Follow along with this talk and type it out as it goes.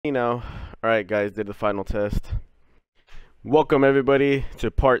All right, guys, did the final test. Welcome everybody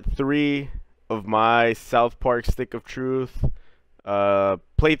to part 3 of my South Park Stick of Truth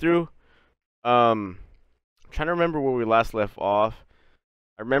playthrough. Trying to remember where we last left off.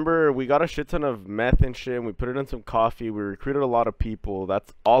 I remember we got a shit ton of meth and shit, and we put it in some coffee. We recruited a lot of people.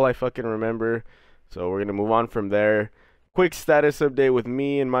 That's all I fucking remember. So we're gonna move on from there. Quick status update with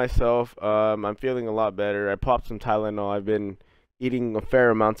me and myself. I'm feeling a lot better. I popped some Tylenol. I've been eating a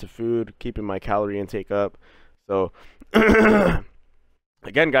fair amounts of food, keeping my calorie intake up. So,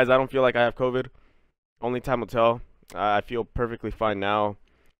 again, guys, I don't feel like I have COVID. Only time will tell. I feel perfectly fine now.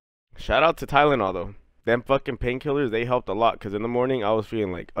 Shout out to Tylenol, though. Them fucking painkillers, they helped a lot. Because in the morning, I was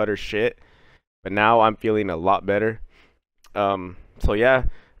feeling like utter shit. But now I'm feeling a lot better. So, yeah.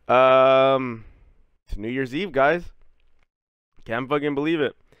 It's New Year's Eve, guys. Can't fucking believe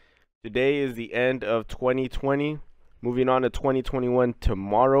it. Today is the end of 2020. Moving on to 2021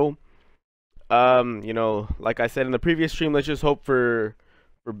 tomorrow. Like I said in the previous stream, let's just hope for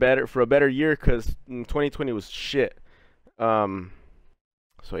a better year, because 2020 was shit. So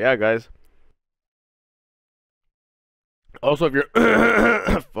yeah, guys. Also, if you're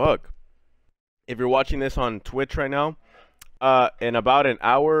fuck, if you're watching this on Twitch right now, in about an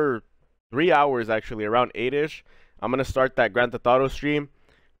hour, 3 hours actually, around 8ish, I'm gonna start that Grand Theft Auto stream.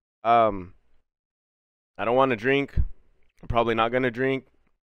 I don't want to drink. I'm probably not going to drink.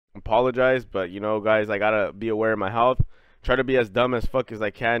 Apologize, but guys, I got to be aware of my health. Try to be as dumb as fuck as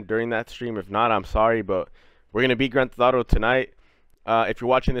I can during that stream. If not, I'm sorry, but we're going to beat Grand Theft Auto tonight. If you're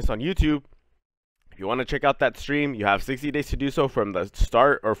watching this on YouTube, if you want to check out that stream, you have 60 days to do so from the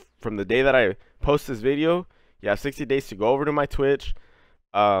start, or from the day that I post this video. You have 60 days to go over to my Twitch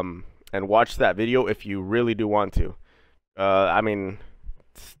and watch that video if you really do want to. I mean,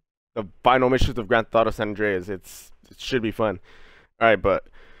 the final missions of Grand Theft Auto San Andreas. It should be fun. Alright, but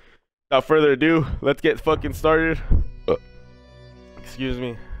without further ado, let's get fucking started. Excuse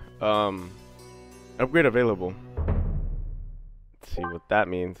me. Upgrade available. Let's see what that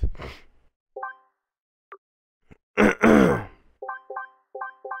means.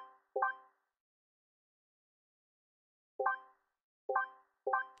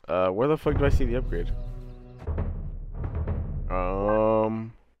 Where the fuck do I see the upgrade?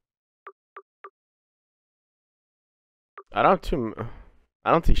 I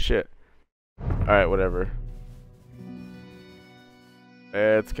don't see shit. Alright, whatever.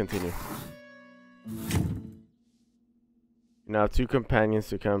 Let's continue. Now 2 companions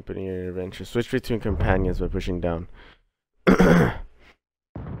to accompany your adventure. Switch between companions by pushing down.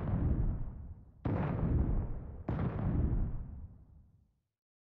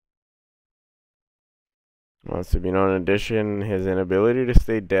 Wants to be known. In addition, his inability to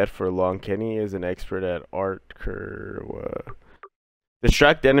stay dead for long. Kenny is an expert at art curve.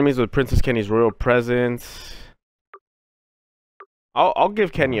 Distract enemies with Princess Kenny's royal presence. I'll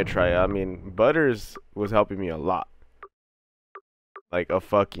give Kenny a try. I mean, Butters was helping me a lot, like a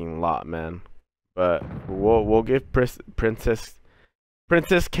fucking lot, man. But we'll give Princess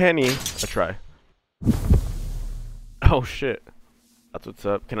Kenny a try. Oh shit. That's what's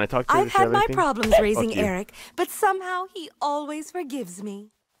up. Can I talk to you? I've had my problems raising Eric, but somehow he always forgives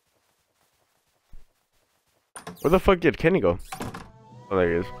me. Where the fuck did Kenny go? Oh,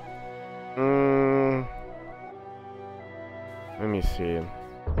 there he is. Let me see.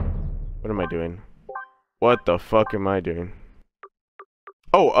 What am I doing? What the fuck am I doing?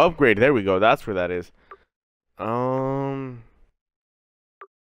 Oh, upgrade. There we go. That's where that is.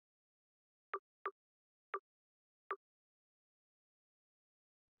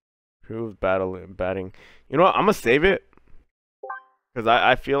 Improve batting. You know what? I'm gonna save it, because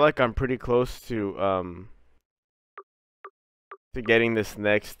I feel like I'm pretty close to getting this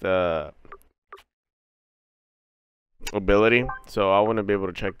next ability, so I want to be able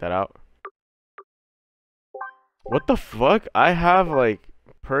to check that out. What the fuck? I have like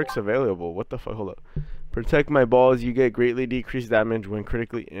perks available. What the fuck? Hold up. Protect my balls. You get greatly decreased damage when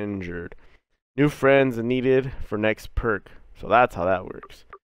critically injured. New friends needed for next perk. So that's how that works.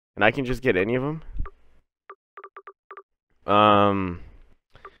 And I can just get any of them.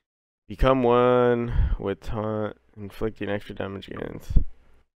 Become one with taunt, inflicting extra damage against.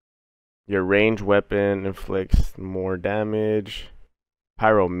 Your ranged weapon inflicts more damage.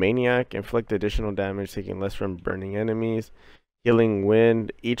 Pyromaniac, inflict additional damage, taking less from burning enemies. Healing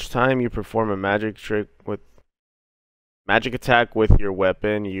wind. Each time you perform a magic attack with your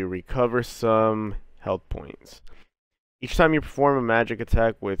weapon, you recover some health points. Each time you perform a magic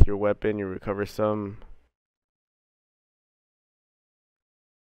attack with your weapon, you recover some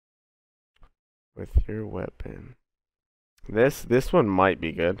with your weapon. This one might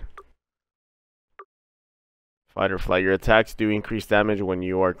be good. Fight or flight. Your attacks do increase damage when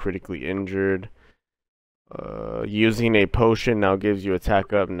you are critically injured. Using a potion now gives you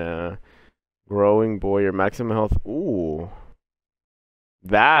attack up. Nah. Growing boy, your maximum health. Ooh.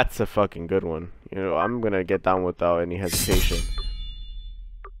 That's a fucking good one. You know, I'm gonna get down without any hesitation.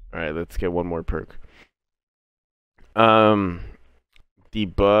 Alright, let's get one more perk. Debuff.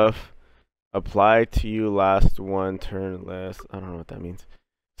 Apply to you last one turn less. I don't know what that means.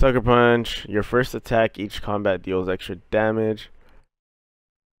 Sucker Punch. Your first attack each combat deals extra damage.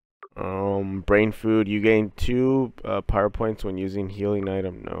 Brain Food. You gain 2 power points when using healing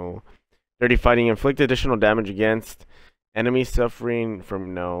item. No. Dirty Fighting. Inflict additional damage against enemies suffering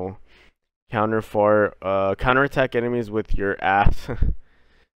from no. Counterattack enemies with your ass.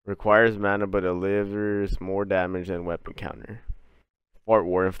 Requires mana but delivers more damage than weapon counter. Fart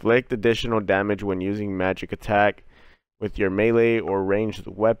War. Inflict additional damage when using magic attack with your melee or ranged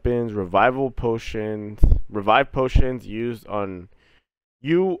weapons. Revive potions used on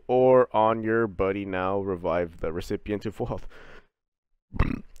you or on your buddy now revive the recipient to full health.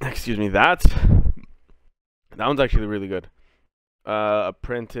 Excuse me. That one's actually really good.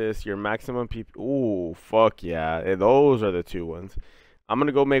 Apprentice. Your maximum PP. Ooh, fuck yeah. Those are the 2 ones. I'm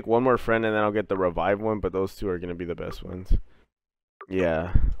gonna go make one more friend and then I'll get the revive one, but those 2 are gonna be the best ones.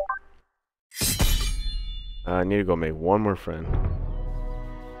 Yeah. I need to go make one more friend.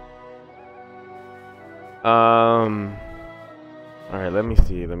 Alright, let me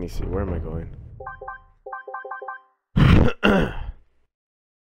see. Where am I going?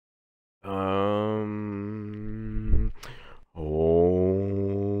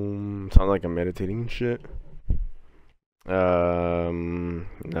 Sounds like I'm meditating and shit. No,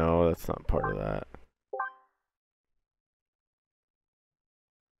 that's not part of that.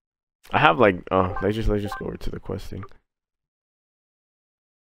 I have like, oh, let's just go over to the questing.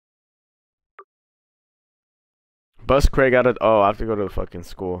 Bus Craig out of, oh, I have to go to the fucking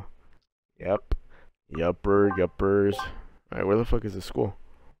school. Yep. Yuppers. Alright, where the fuck is the school?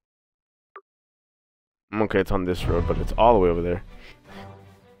 Okay, it's on this road, but it's all the way over there.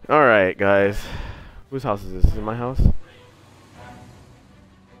 Alright, guys. Whose house is this? Is it my house?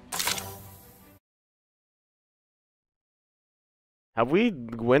 Have we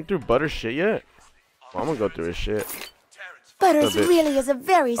went through Butter's shit yet? Well, I'm gonna go through his shit. Butters really is a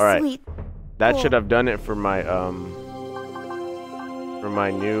very sweet. That should have done it for my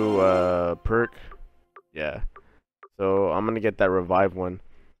new perk. Yeah. So I'm gonna get that revive one.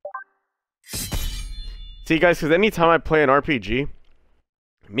 See guys, because anytime I play an RPG,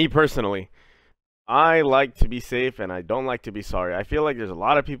 me personally, I like to be safe and I don't like to be sorry. I feel like there's a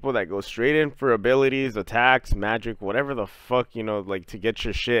lot of people that go straight in for abilities, attacks, magic, whatever the fuck, you know, like to get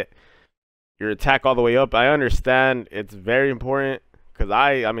your shit, your attack all the way up. I understand it's very important because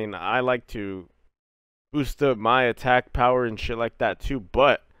I mean, I like to boost up my attack power and shit like that too,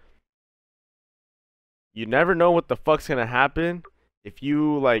 but you never know what the fuck's gonna happen if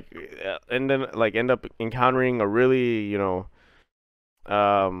you like end up encountering a really, you know,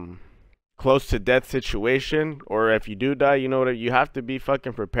 close to death situation, or if you do die, you know what, you have to be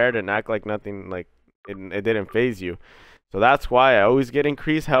fucking prepared and act like nothing, like it didn't phase you. So that's why I always get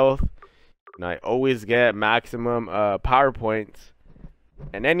increased health and I always get maximum power points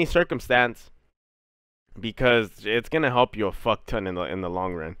in any circumstance, because it's gonna help you a fuck ton in the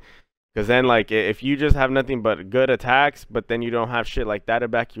long run. Because then, like, if you just have nothing but good attacks, but then you don't have shit like that to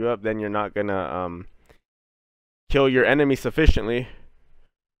back you up, then you're not gonna kill your enemy sufficiently.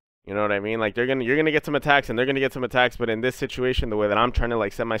 You know what I mean? Like, you're gonna get some attacks and they're gonna get some attacks, but in this situation, the way that I'm trying to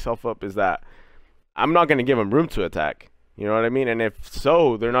like set myself up is that I'm not gonna give them room to attack. You know what I mean? And if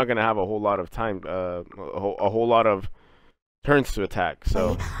so, they're not gonna have a whole lot of time, a whole lot of turns to attack.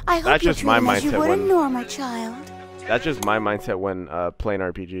 So that's just my mindset when that's just my mindset when playing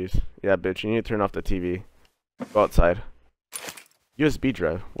RPGs. Yeah, bitch, you need to turn off the TV. Go outside. USB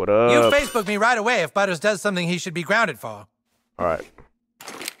drive. What up? You Facebook me right away if Butters does something he should be grounded for. All right.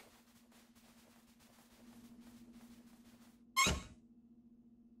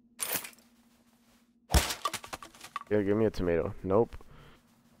 Yeah, give me a tomato. Nope.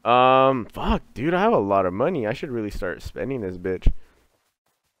 Fuck, dude, I have a lot of money. I should really start spending this bitch.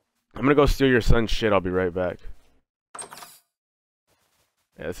 I'm gonna go steal your son's shit. I'll be right back.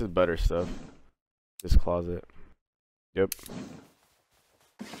 Yeah, this is butter stuff. This closet. Yep.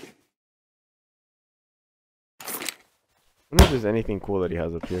 I wonder if there's anything cool that he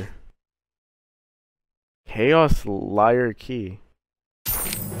has up here. Chaos Liar Key.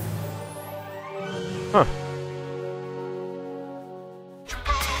 Huh.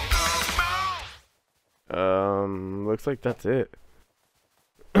 Looks like that's it.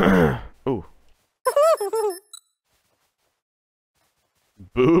 Ooh.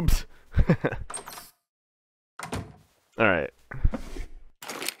 Boobs. All right.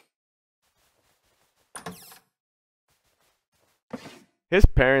 His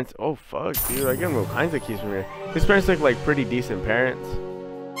parents. Oh fuck, dude! I get him all kinds of keys from here. His parents look like pretty decent parents.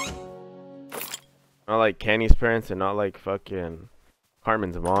 Not like Kenny's parents, and not like fucking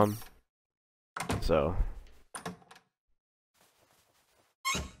Carmen's mom. So.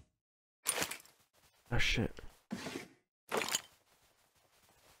 Oh shit.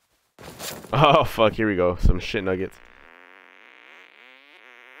 Oh fuck, here we go. Some shit nuggets.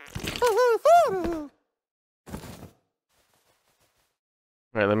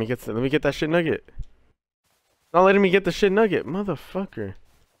 Alright, let me get that shit nugget. Not letting me get the shit nugget, motherfucker.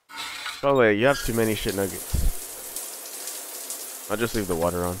 Oh wait, you have too many shit nuggets. I'll just leave the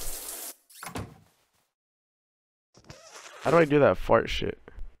water on. How do I do that fart shit?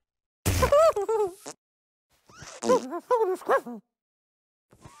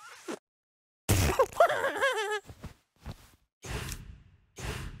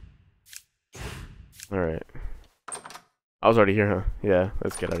 Alright. I was already here, huh? Yeah,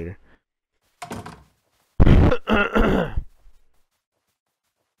 let's get out of here.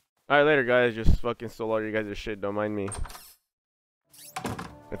 Alright, later, guys. Just fucking stole all your guys' shit. Don't mind me.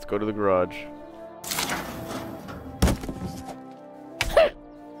 Let's go to the garage.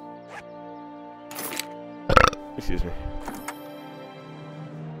 Excuse me.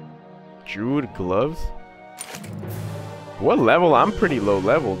 Jeweled gloves? What level? I'm pretty low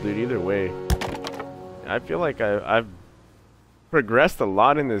level, dude. Either way. I feel like I've progressed a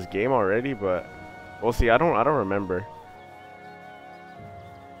lot in this game already, but we'll see. I don't remember.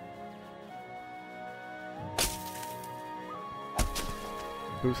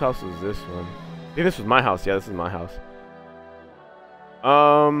 Whose house is this one? I think this was my house. Yeah, this is my house.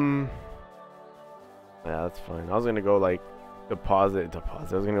 Yeah, that's fine. I was gonna go like deposit. I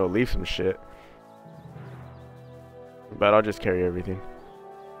was gonna go leave some shit, but I'll just carry everything.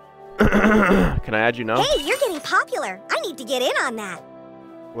 Can I add you now? Hey, you're getting popular. I need to get in on that.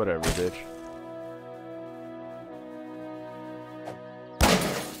 Whatever, bitch.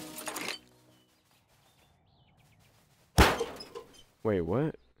 Wait,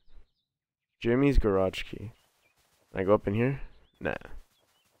 what? Jimmy's garage key. Can I go up in here? Nah.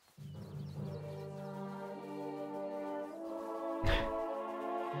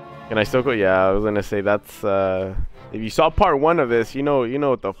 Can I still go? Yeah, I was gonna say that's if you saw part 1 of this, you know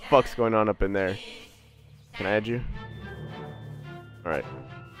what the fuck's going on up in there. Can I add you? Alright.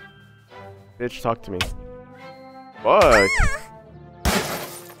 Bitch, talk to me. Fuck.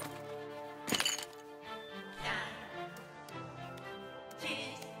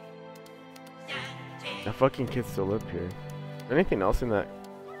 That fucking kid's still up here. Is there anything else in that?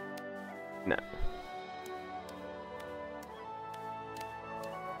 Nah.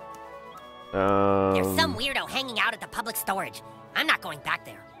 There's some weirdo hanging out at the public storage. I'm not going back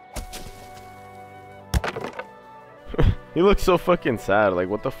there. He looks so fucking sad. Like,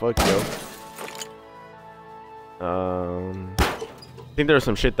 what the fuck, yo? I think there was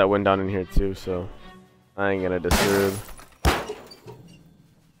some shit that went down in here too, so I ain't gonna disturb.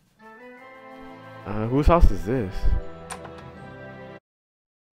 Whose house is this?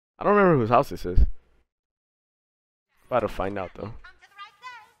 I don't remember whose house this is. About to find out though.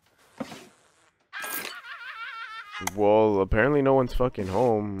 Well, apparently no one's fucking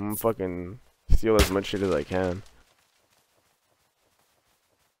home. I'm fucking steal as much shit as I can.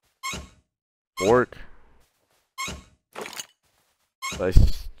 Fork.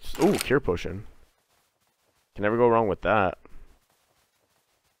 Ooh, cure potion. Can never go wrong with that.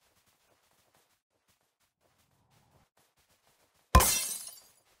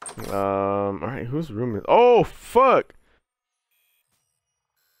 Alright, whose room is... Oh, fuck!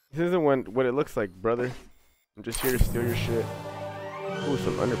 This isn't what it looks like, brother. I'm just here to steal your shit. Ooh,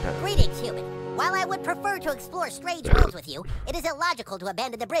 some underpants. Greetings, human. While I would prefer to explore strange worlds with you, it is illogical to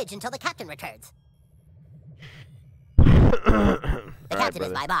abandon the bridge until the captain returns. The captain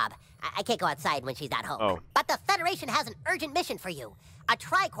is my Bob. I can't go outside when she's not home. Oh. But the Federation has an urgent mission for you. A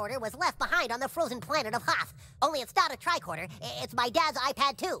tricorder was left behind on the frozen planet of Hoth. Only it's not a tricorder, it's my dad's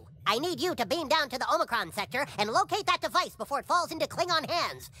iPad 2. I need you to beam down to the Omicron sector and locate that device before it falls into Klingon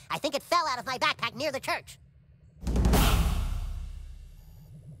hands. I think it fell out of my backpack near the church.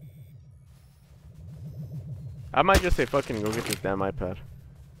 I might just say fucking go get this damn iPad.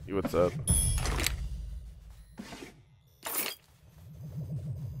 See what's up.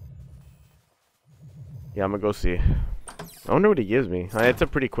 Yeah, I'm gonna go see. I wonder what he gives me. It's a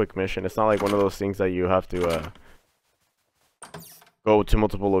pretty quick mission. It's not like one of those things that you have to go to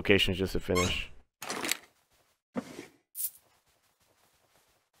multiple locations just to finish.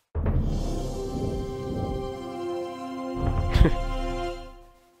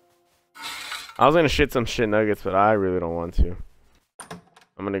 I was gonna shit some shit nuggets, but I really don't want to.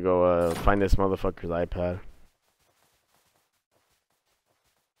 I'm gonna go find this motherfucker's iPad.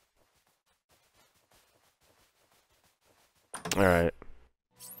 Alright.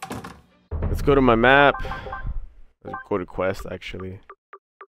 Let's go to my map. Let's go to quest, actually.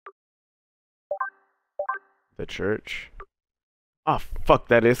 The church. Oh, fuck,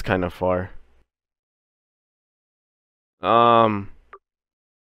 that is kind of far.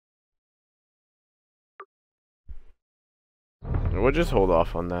 We'll just hold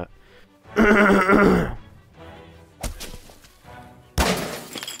off on that.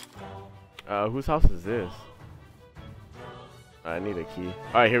 Whose house is this? I need a key.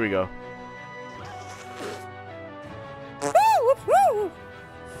 Alright, here we go.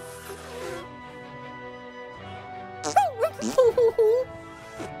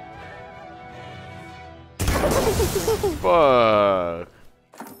 Fuck.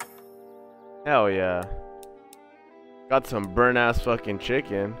 Hell yeah. Got some burnt ass fucking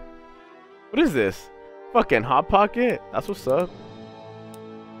chicken. What is this? Fucking Hot Pocket? That's what's up.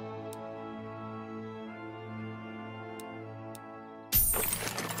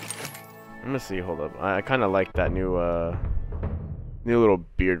 Let me see, hold up. I kinda like that new little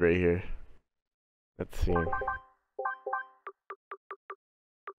beard right here. Let's see.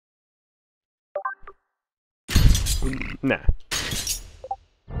 Nah.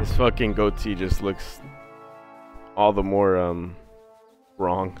 This fucking goatee just looks all the more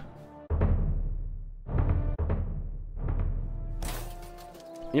wrong.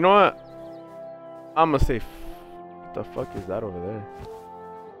 You know what? I'm gonna say what the fuck is that over there?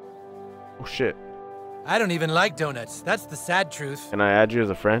 Oh shit. I don't even like donuts. That's the sad truth. Can I add you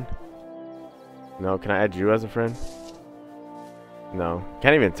as a friend? No, can I add you as a friend? No.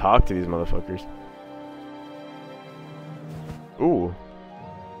 Can't even talk to these motherfuckers. Ooh.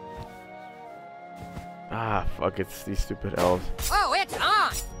 Ah, fuck, it's these stupid elves. Oh, it's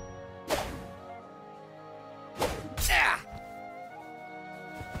on!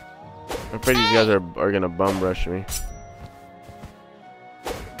 I'm afraid these guys are gonna bum rush me.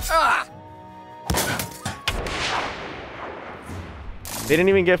 They didn't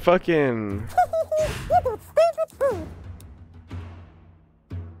even get fucking...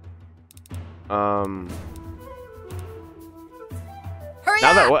 Now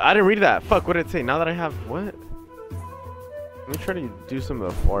that what? I didn't read that. Fuck, what did it say? Now that I have what? Let me try to do some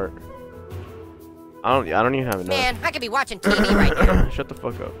of the fart. I don't even have enough. Man, I could be watching TV right now. Shut the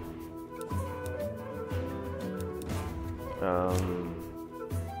fuck up.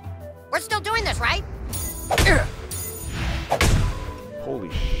 We're still doing this, right? Holy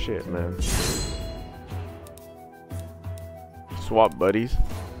shit, man. Swap buddies.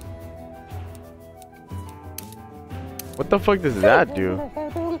 What the fuck does that do?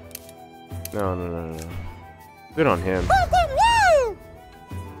 No. Good on him.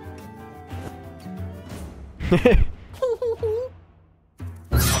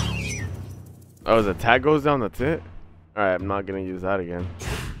 Oh, his attack goes down, that's it? Alright, I'm not gonna use that again.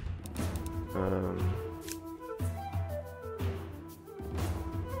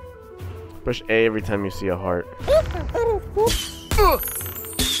 Push A every time you see a heart.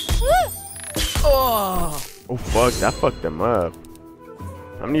 Oh fuck, that fucked them up.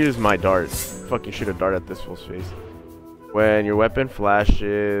 I'm gonna use my dart. Fucking shoot a dart at this fool's face. When your weapon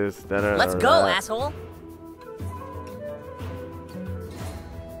flashes... Let's go, asshole!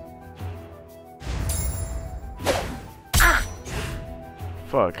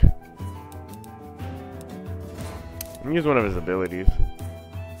 Fuck. I'm gonna use one of his abilities.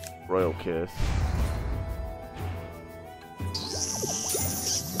 Royal Kiss.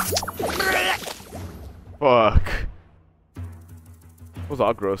 Fuck. I was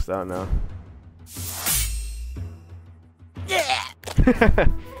all grossed out now.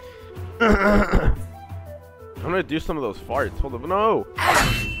 I'm gonna do some of those farts. Hold up. No!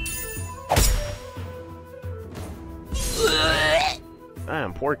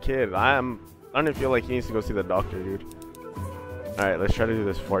 Damn, poor kid. I don't even feel like he needs to go see the doctor, dude. Alright, let's try to do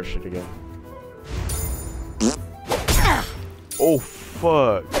this fart shit again. Oh,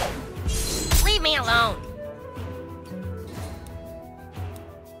 fuck. Leave me alone!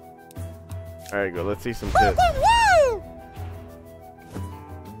 Alright, go. Let's see some tits.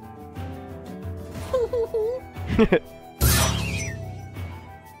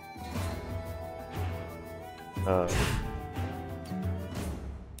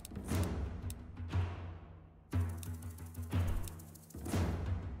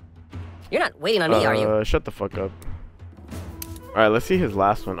 You're not waiting on me, are you? Shut the fuck up. Alright, let's see his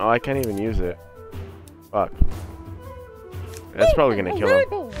last one. Oh, I can't even use it. Fuck. That's probably gonna kill him.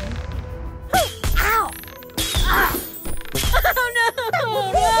 Ow! Oh no!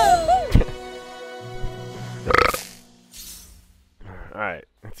 Alright,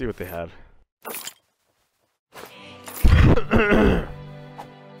 let's see what they have.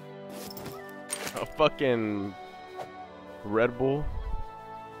 A fucking Red Bull.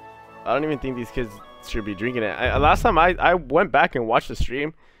 I don't even think these kids should be drinking it. Last time I went back and watched the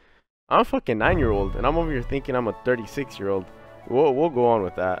stream, I'm a fucking 9-year-old and I'm over here thinking I'm a 36-year-old. We'll go on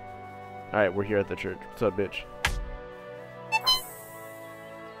with that. Alright, we're here at the church. What's up, bitch?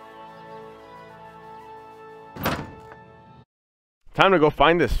 Time to go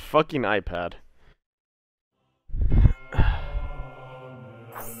find this fucking iPad.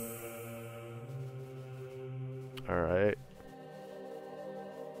 Alright.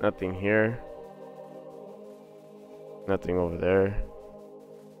 Nothing here. Nothing over there.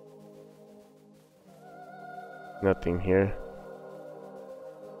 Nothing here.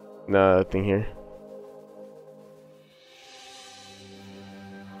 Nothing here.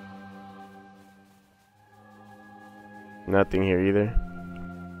 Nothing here either.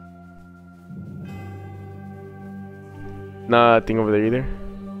 Nothing over there either.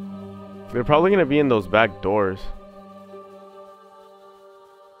 They're probably gonna be in those back doors.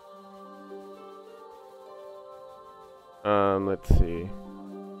 Let's see.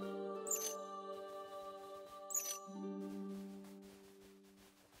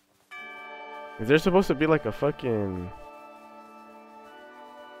 Is there supposed to be like a fucking...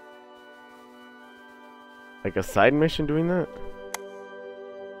 like a side mission doing that?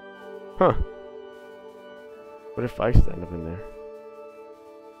 Huh. What if I stand up in there?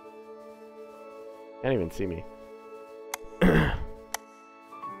 Can't even see me.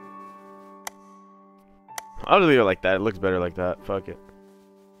 I'll just leave it like that. It looks better like that. Fuck it.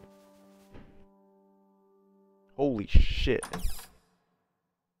 Holy shit.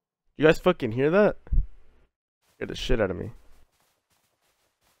 You guys fucking hear that? Scared the shit out of me.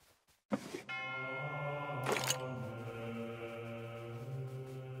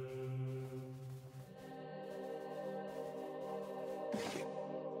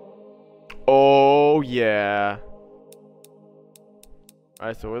 Oh yeah.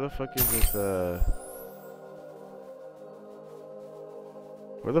 Alright, so where the fuck is this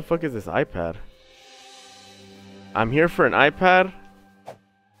where the fuck is this iPad? I'm here for an iPad?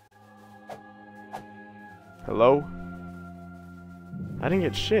 Hello? I didn't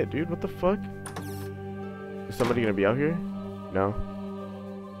get shit, dude. What the fuck? Is somebody gonna be out here? No.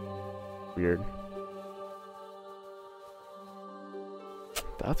 Weird.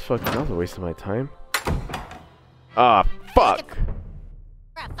 That's fucking... that was a waste of my time. Ah, fuck!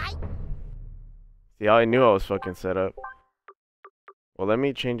 See, I knew I was fucking set up. Well, let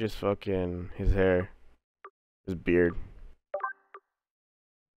me change his fucking... his hair. His beard.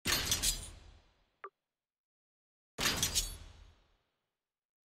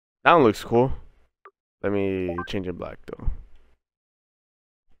 That one looks cool. Let me change it black, though.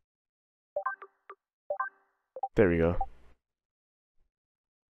 There we go.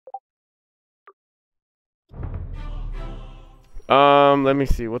 Let me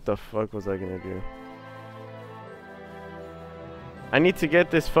see. What the fuck was I gonna do? I need to get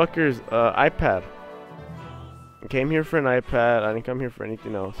this fucker's iPad. I came here for an iPad. I didn't come here for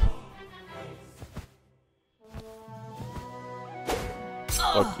anything else.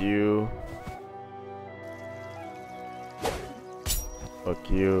 Fuck you. Fuck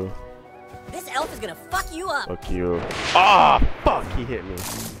you. This elf is gonna fuck you up. Fuck you. Ah, fuck! He hit me.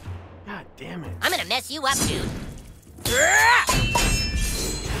 God damn it. I'm gonna mess you up, dude.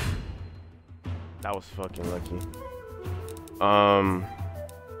 That was fucking lucky.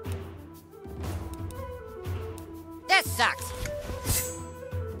 This sucks.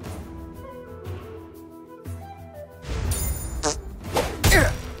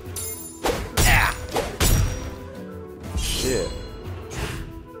 Shit.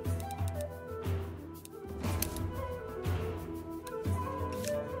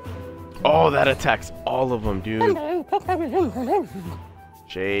 Oh, that attacks all of them, dude.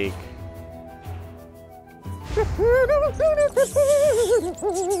 Jake.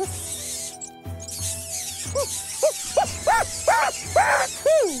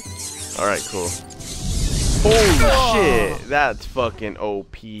 Alright, cool. Holy shit, that's fucking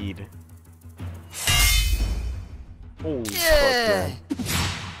OP'd. Holy fuck, man.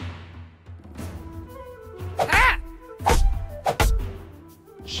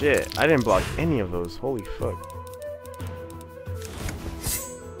 Shit, I didn't block any of those. Holy fuck.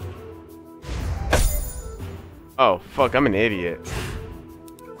 Oh, fuck, I'm an idiot.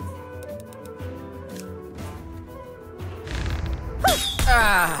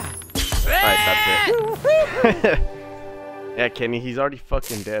 Alright, that's it. Yeah, Kenny, he's already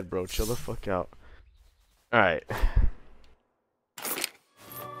fucking dead, bro. Chill the fuck out. Alright.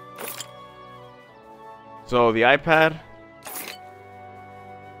 So, the iPad.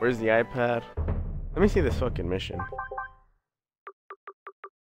 Where's the iPad? Let me see this fucking mission.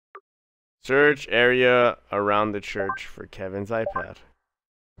 Search area around the church for Kevin's iPad.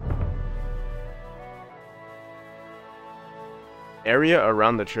 Area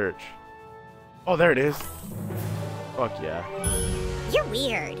around the church. Oh, there it is. Fuck yeah. You're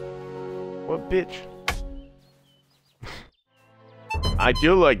weird. What bitch? I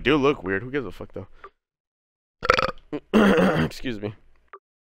do look weird. Who gives a fuck though? Excuse me.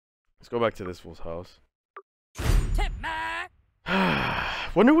 Let's go back to this fool's house.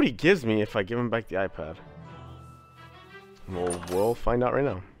 Wonder what he gives me if I give him back the iPad. Well, we'll find out right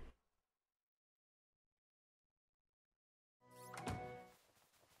now.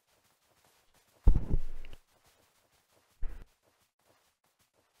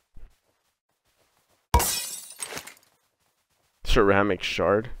 Ceramic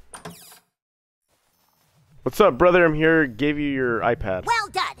shard. What's up, brother? I'm here. Gave you your iPad. Well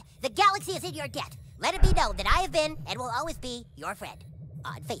done. The galaxy is in your debt. Let it be known that I have been and will always be your friend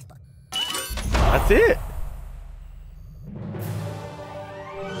on Facebook. That's it.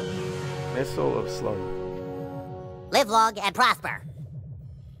 Missile of Slug. Live long and prosper.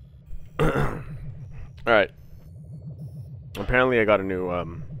 Alright. Apparently I got a new,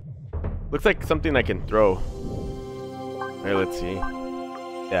 looks like something I can throw. Here, let's see.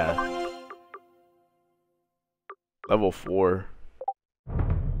 Yeah. Level 4.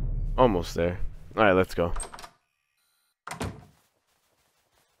 Almost there. Alright, let's go.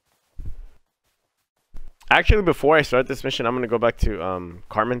 Actually, before I start this mission, I'm gonna go back to,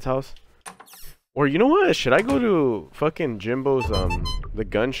 Carmen's house. Or, you know what? Should I go to fucking Jimbo's, the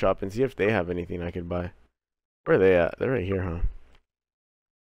gun shop and see if they have anything I could buy? Where are they at? They're right here, huh?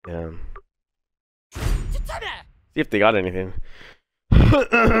 Yeah. See if they got anything.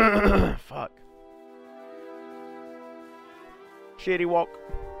 Fuck. Shitty walk.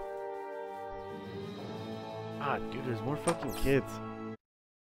 Ah, dude, there's more fucking kids.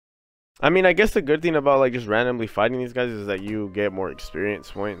 I mean, I guess the good thing about like just randomly fighting these guys is that you get more experience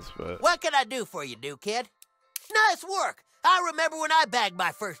points, but... What can I do for you, new kid? Nice work! I remember when I bagged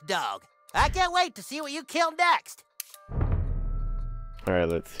my first dog. I can't wait to see what you kill next. Alright,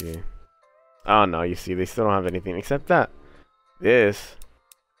 let's see. Oh no, you see, they still don't have anything except that. This.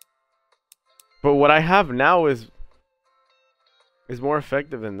 But what I have now is more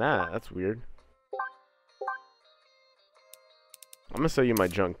effective than that. That's weird. I'm gonna show you my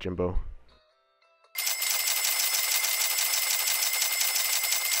junk, Jimbo.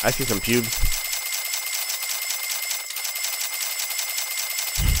 I see some pubes.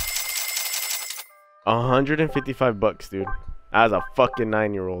 $155, dude. As a fucking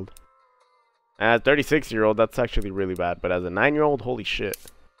 9-year-old. As a 36-year-old, that's actually really bad. But as a 9-year-old, holy shit.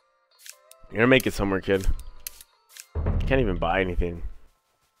 You're gonna make it somewhere, kid. You can't even buy anything.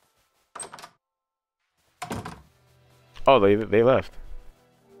 Oh, they left.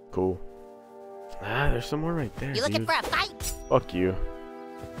 Cool. Ah, there's some more right there. You looking dude. for a fight? Fuck you.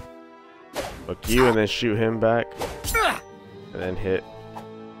 Fuck you, and then shoot him back. And then hit.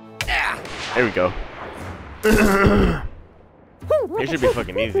 There we go. It should be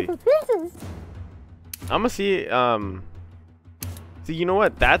fucking easy. I'm gonna see, see, you know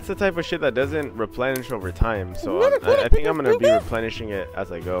what? That's the type of shit that doesn't replenish over time. So I think I'm gonna be replenishing it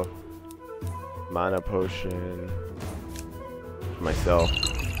as I go. Mana potion. For myself.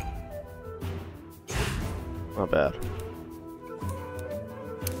 Not bad.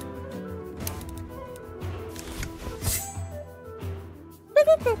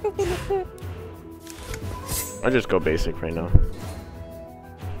 I just go basic right now.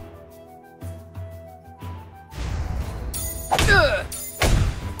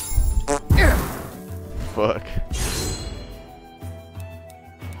 Fuck.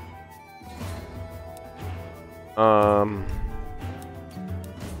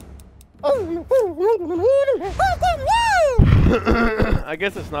 I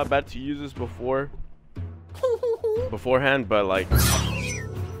guess it's not bad to use this beforehand, but like,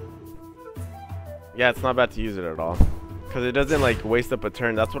 yeah, it's not bad to use it at all, because it doesn't like waste up a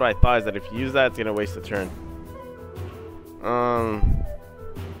turn. That's what I thought, is that if you use that, it's gonna waste a turn.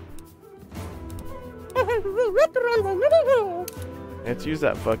 Let's use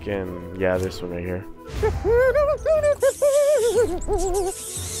that fucking, yeah, this one right here.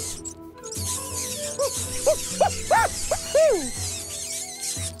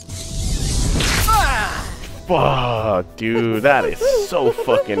 Fuck, dude, that is so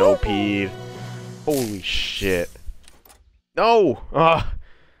fucking OP'd. Holy shit. No!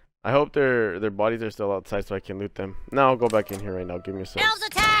 I hope their bodies are still outside so I can loot them. No, I'll go back in here right now. Give me a sec. Elves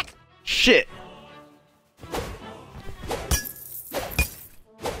attack! Shit!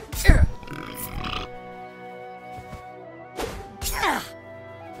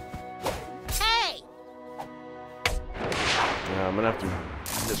 Hey! Yeah, I'm gonna have to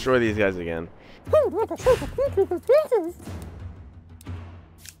destroy these guys again.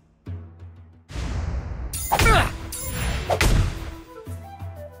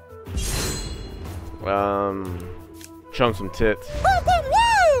 Show him some tits.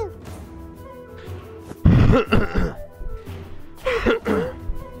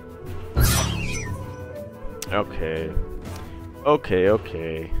 Okay.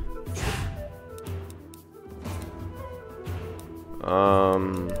 Okay.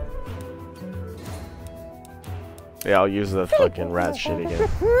 Yeah, I'll use the fucking rat shit again.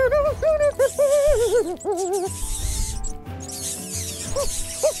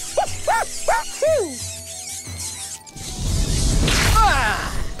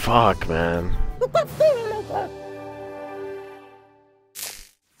 Fuck, man.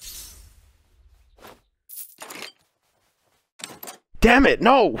 Damn it,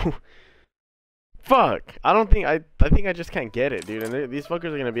 no! Fuck. I think I just can't get it, dude. And these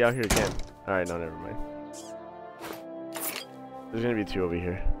fuckers are gonna be out here again. Alright, no, never mind. There's gonna be two over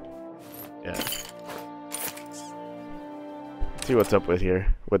here. Yeah. Let's see what's up with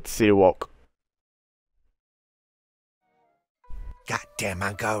here. With City Walk. Goddamn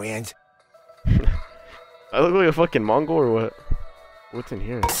Mongolians. I look like a fucking Mongol or what? What's in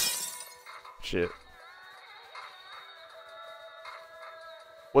here? Shit.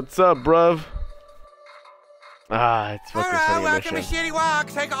 What's up, bruv? Ah, it's fucking Alright, welcome to Shitty Walk.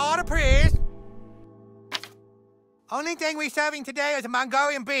 Take an order, please. Only thing we're serving today is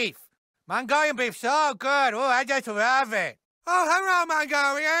Mongolian beef. Mongolian beef, so good. Oh, I just love it. Oh, hello,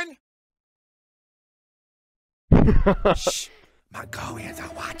 Mongolian. Shh. Mongolians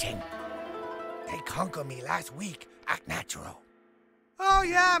are watching. They conquered me last week. Act natural. Oh,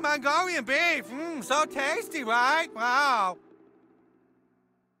 yeah, Mongolian beef. So tasty, right? Wow.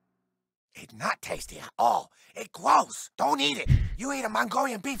 It's not tasty at all. It's gross. Don't eat it. You eat a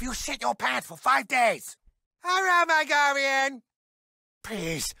Mongolian beef, you shit your pants for 5 days. All right, Mongolian.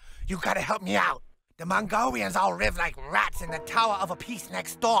 Please, you gotta help me out. The Mongolians all live like rats in the tower of a piece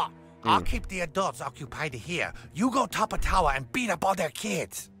next door. I'll keep the adults occupied here. You go top a tower and beat up all their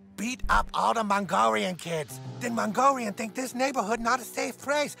kids. Beat up all the Mongolian kids. Then Mongolian think this neighborhood not a safe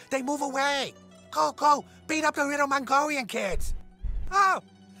place. They move away. Go, beat up the little Mongolian kids. Oh,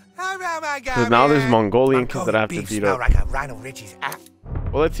 all right, Mongolian. So now there's Mongolian kids that I have to beat up. Like a Rhino Richie's app.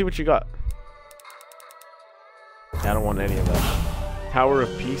 Well, let's see what you got. I don't want any of that. Tower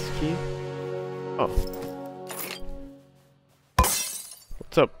of Peace key? Oh.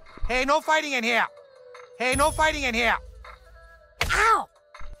 What's up? Hey, no fighting in here. Ow!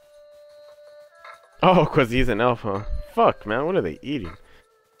 Oh, because he's an elf, huh? Fuck, man. What are they eating?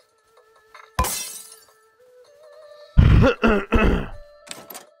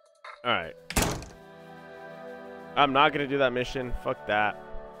 Alright. I'm not going to do that mission. Fuck that.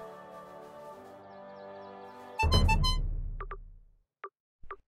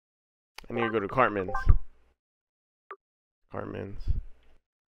 I need to go to Cartman's.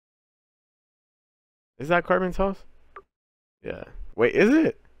 Is that Cartman's house? Yeah. Wait, is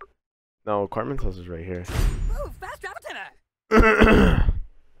it? No, Cartman's house is right here. Ooh, fast travel dinner.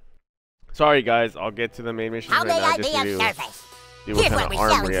 Sorry, guys. I'll get to the main mission How right may now. I Just be of to service? see what Here's kind what of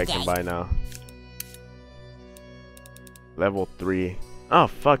we're armory I selling can buy now. Level 3. Oh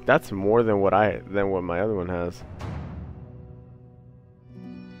fuck, that's more than what my other one has.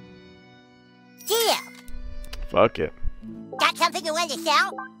 Yeah. Fuck it. Got something you want to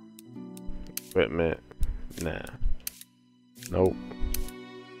sell? Equipment. Nah. Nope.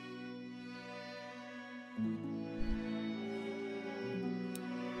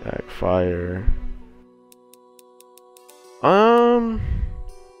 Backfire.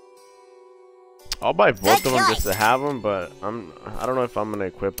 I'll buy both of them just to have them, but I don't know if I'm gonna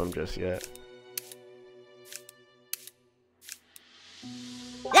equip them just yet.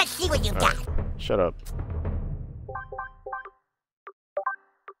 Let's see what you got. Shut up.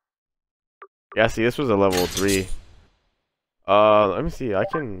 Yeah, see, this was a level 3. Let me see. I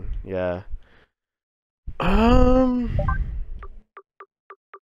can, yeah.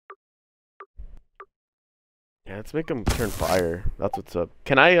 Yeah, let's make him turn fire. That's what's up.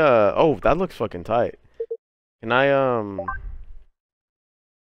 Can I, oh, that looks fucking tight. Can I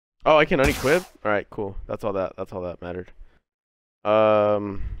Oh, I can unequip? Alright, cool. That's all that mattered.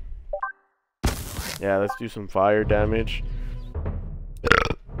 Yeah, let's do some fire damage.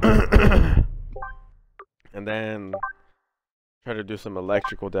 And then try to do some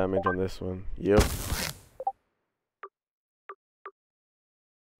electrical damage on this one. Yep.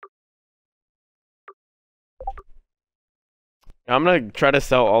 I'm gonna try to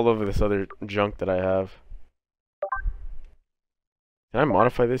sell all of this other junk that I have. Can I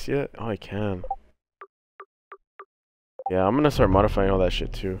modify this yet? Oh, I can. Yeah, I'm gonna start modifying all that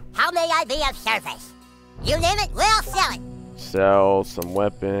shit too. How may I be of service? You name it, we'll sell it. Sell some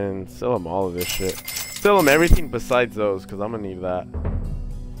weapons. Sell them all of this shit. Sell them everything besides those, because I'm gonna need that.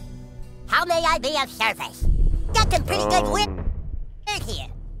 How may I be of service? Got some pretty good work here.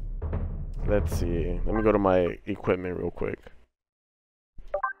 Let's see. Let me go to my equipment real quick.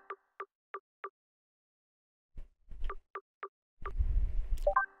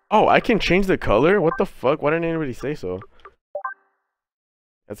 Oh, I can change the color? What the fuck? Why didn't anybody say so?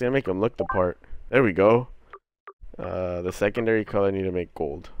 That's gonna make them look the part. There we go. The secondary color I need to make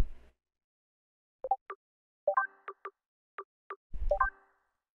gold.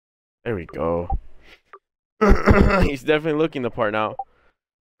 There we go. He's definitely looking the part now.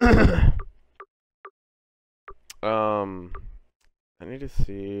 I need to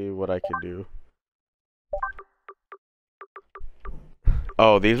see what I can do.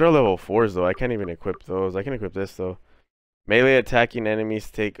 Oh, these are level 4s though. I can't even equip those. I can equip this though. Melee attacking enemies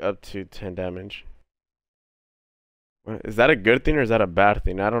take up to 10 damage. Is that a good thing or is that a bad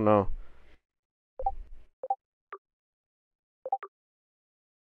thing? I don't know.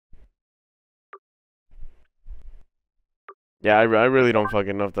 Yeah, I really don't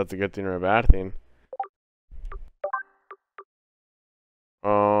fucking know if that's a good thing or a bad thing.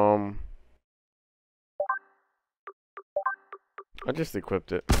 I just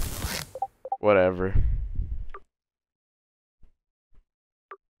equipped it. Whatever.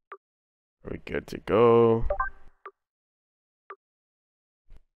 Are we good to go?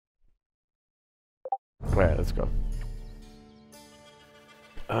 Alright, let's go.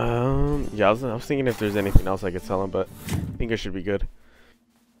 Yeah, I was thinking if there's anything else I could sell him, but I think I should be good.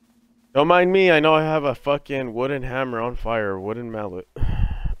 Don't mind me, I know I have a fucking wooden hammer on fire, wooden mallet.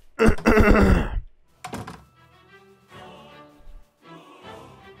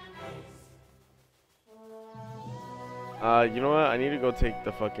 You know what? I need to go take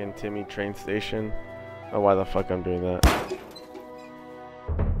the fucking Timmy train station. Oh, why the fuck I'm doing that?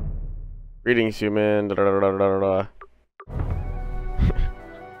 Greetings, human. Da, da, da, da, da, da.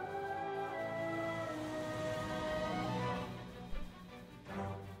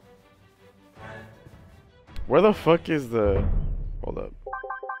 Where the fuck is the... Hold up.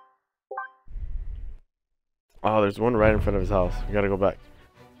 Oh, there's one right in front of his house. We gotta go back.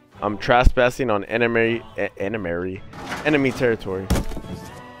 I'm trespassing on enemy territory.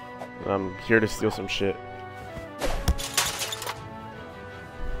 I'm here to steal some shit.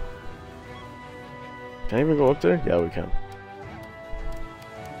 Can I even go up there? Yeah, we can.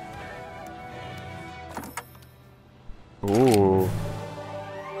 Ooh. I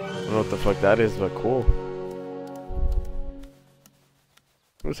don't know what the fuck that is, but cool.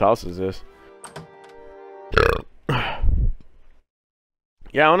 Whose house is this?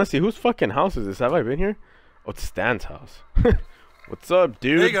 Yeah, honestly, whose fucking house is this? Have I been here? Oh, it's Stan's house. What's up,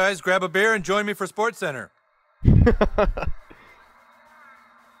 dude? Hey guys, grab a beer and join me for Sports Center.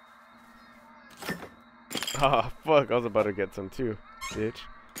 Ah, fuck, I was about to get some too, bitch.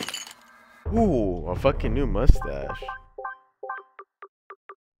 Ooh, a fucking new mustache.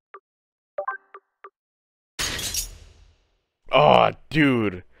 Oh,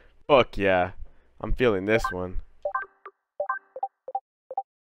 dude. Fuck yeah. I'm feeling this one.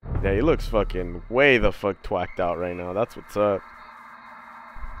 Yeah, he looks fucking way the fuck twacked out right now. That's what's up.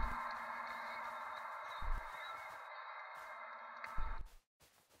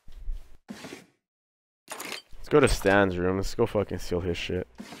 Let's go to Stan's room. Let's go fucking steal his shit.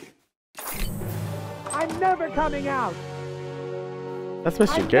 I'm never coming out. That's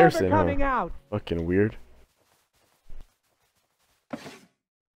Mr. Garrison, never coming huh? out. Fucking weird.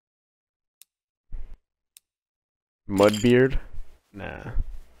 Mudbeard? Nah.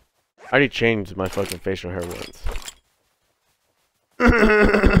 I already changed my fucking facial hair once. Is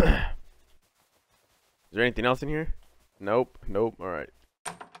there anything else in here? Nope. Nope. Alright.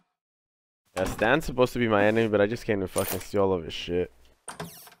 Yeah, Stan's supposed to be my enemy, but I just came to fucking steal all of his shit.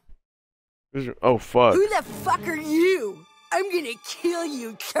 Oh, fuck. Who the fuck are you? I'm gonna kill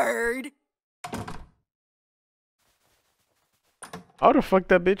you, turd. How the fuck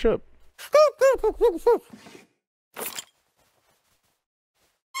that bitch up?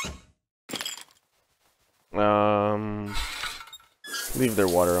 Leave their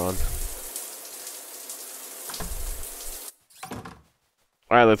water on.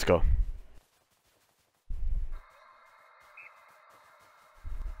 Alright, let's go.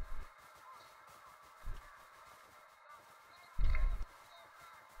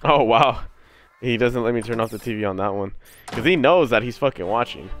 Oh, wow. He doesn't let me turn off the TV on that one. Because he knows that he's fucking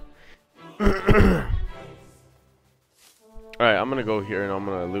watching. Alright, I'm gonna go here and I'm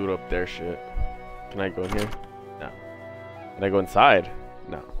gonna loot up their shit. Can I go in here? No. Can I go inside?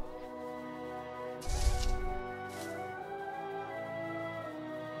 No.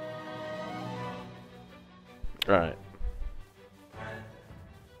 Alright.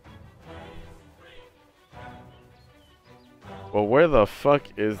 Well, where the fuck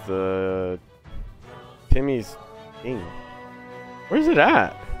is the Timmy's thing? Where's it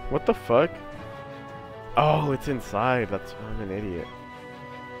at? What the fuck? Oh, it's inside. That's why I'm an idiot.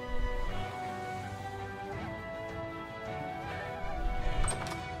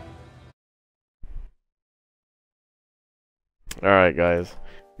 Alright, guys.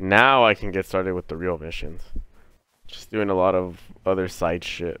 Now I can get started with the real missions. Just doing a lot of other side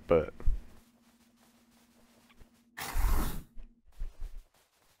shit, but...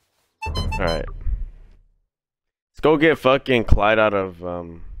 Alright. Let's go get fucking Clyde out of,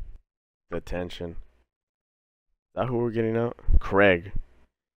 detention. Is that who we're getting out? Craig.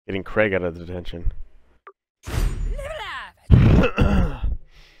 Getting Craig out of detention.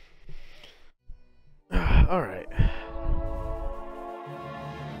 Alright.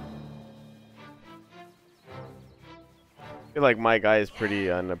 I feel like my guy is pretty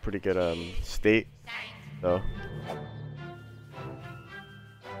in a pretty good state, so.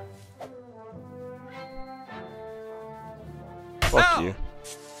 Fuck you.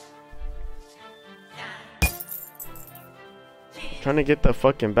 I'm trying to get the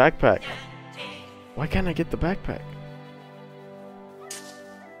fucking backpack. Why can't I get the backpack?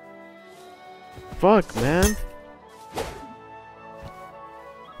 Fuck, man.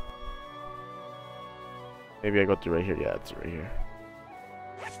 Maybe I go through right here. Yeah, it's right here.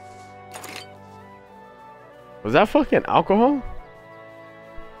 Was that fucking alcohol?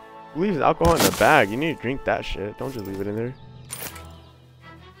 Who leaves alcohol in the bag? You need to drink that shit. Don't just leave it in there.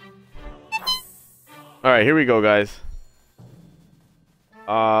 Alright, here we go, guys.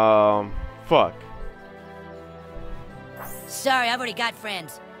 Fuck. Sorry, I've already got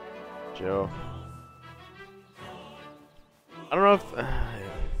friends. Joe. I don't know if...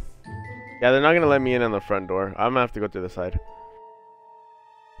 yeah, they're not gonna let me in on the front door. I'm gonna have to go through the side.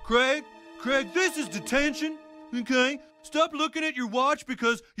 Craig, this is detention, okay? Stop looking at your watch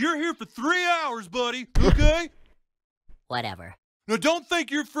because you're here for 3 hours, buddy, okay? Whatever. Now don't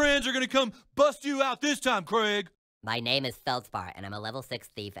think your friends are gonna come bust you out this time, Craig. My name is Feldspar, and I'm a level 6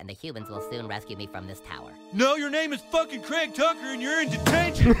 thief, and the humans will soon rescue me from this tower. No, your name is fucking Craig Tucker, and you're in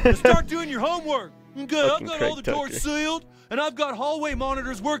detention. Now start doing your homework. Okay, I've got all the doors sealed, and I've got hallway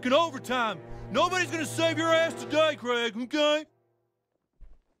monitors working overtime. Nobody's gonna save your ass today, Craig, okay?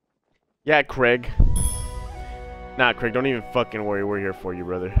 Yeah, Craig. Nah, Craig, don't even fucking worry. We're here for you,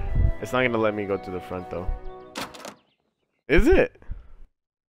 brother. It's not gonna let me go to the front, though. Is it?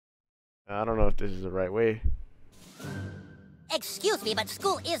 I don't know if this is the right way. Excuse me, but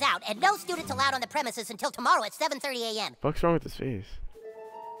school is out, and no students allowed on the premises until tomorrow at 7:30 a.m. What's wrong with his face?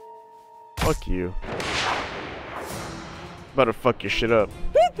 Fuck you. About to fuck your shit up.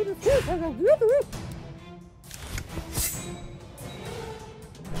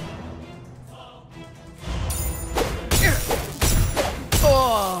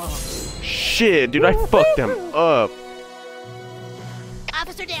 Oh shit, dude! I fucked them up.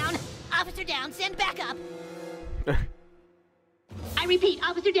 Officer down, send backup. I repeat,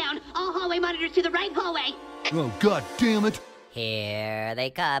 officer down, all hallway monitors to the right hallway. Oh, god damn it. Here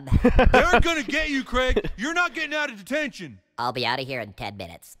they come. They're gonna get you, Craig. You're not getting out of detention. I'll be out of here in 10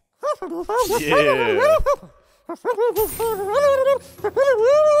 minutes. Yeah.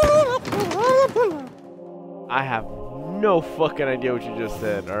 I have no fucking idea what you just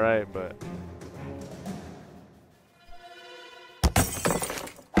said, alright, but...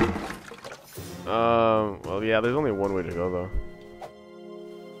 well, yeah, there's only one way to go, though.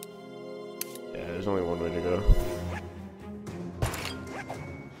 Yeah, there's only one way to go.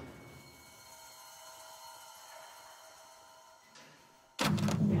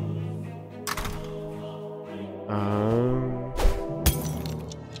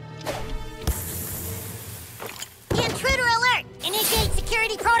 Intruder alert! Initiate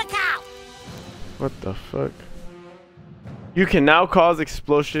security protocol! What the fuck? You can now cause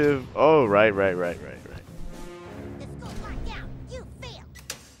explosive... Oh, right. The school's locked down. You failed.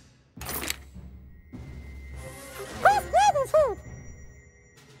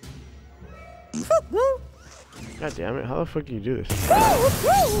 God damn it, how the fuck do you do this?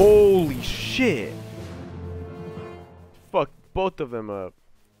 Holy shit! Fuck both of them up.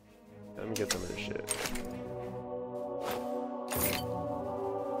 Let me get some of this shit.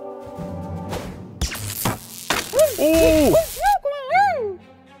 Oh!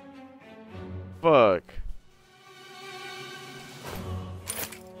 Fuck.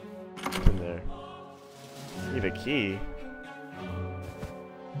 What's in there? Need a key.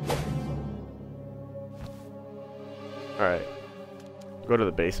 Alright. Go to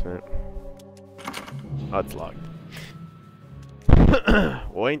the basement. Oh, it's locked.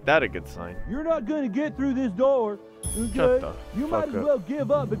 Well, ain't that a good sign? You're not gonna get through this door. Okay? Shut the You fuck might as up. well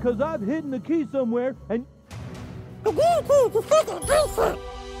give up because I've hidden the key somewhere and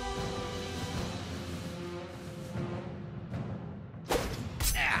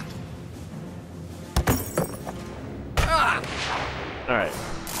Alright.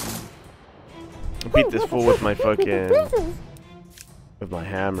 I'll beat this fool with my fucking... with my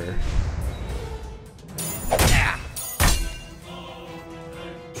hammer.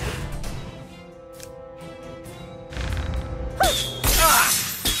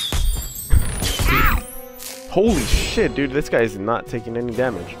 Holy shit, dude, this guy's not taking any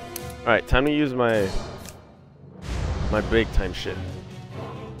damage. Alright, time to use my big time shit.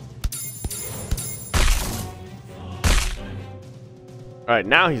 Alright,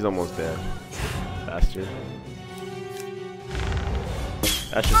 now he's almost dead. Bastard.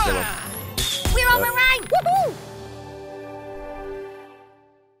 That should kill him. We're overrun! Woohoo!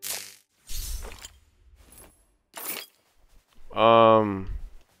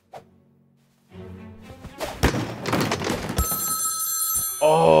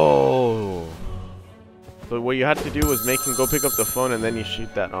 Oh. So what you had to do was make him go pick up the phone and then you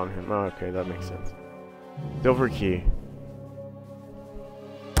shoot that on him. Oh, okay, that makes sense. Silver key.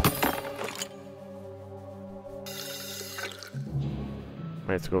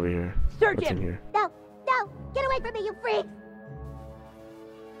 Alright, let's go over here. Search What's him. in here? No, no, get away from me, you freak!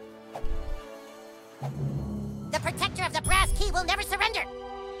 The protector of the brass key will never surrender.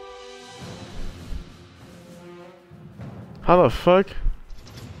 How the fuck?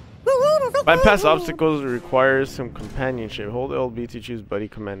 Bypass obstacles requires some companionship. Hold LB to choose buddy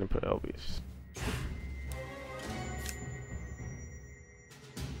command and put LBs.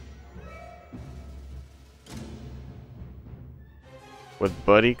 With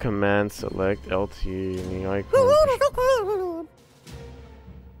buddy command, select LT in the icon.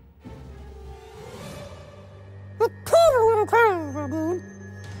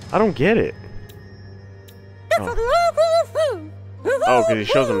 I don't get it. Oh, because he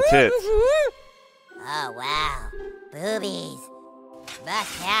shows them tits. Oh, wow. Boobies.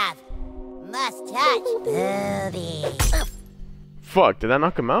 Must have. Must touch. Boobies. Fuck, did that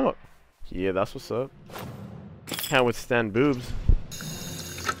knock him out? Yeah, that's what's up. Can't withstand boobs.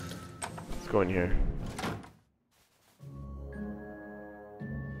 Let's go in here.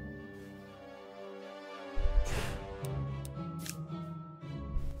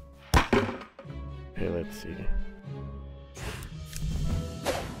 Okay, let's see.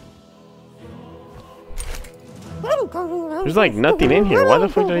 There's like nothing in here. Why the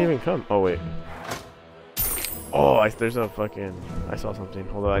fuck did I even come? Oh wait. Oh, there's a fucking. I saw something.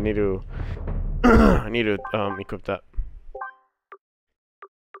 Hold on. I need to. I need to equip that.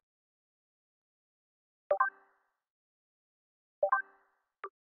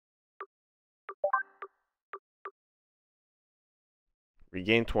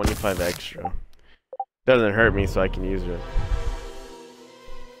 Regain 25 extra. Doesn't hurt me, so I can use it.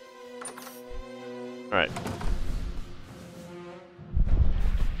 Alright.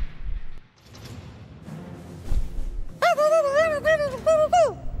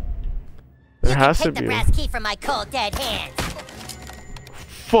 There has to Take be. the brass key from my cold dead hands.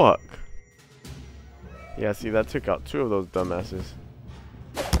 Fuck. Yeah, see, that took out 2 of those dumbasses.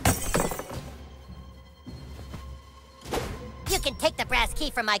 You can take the brass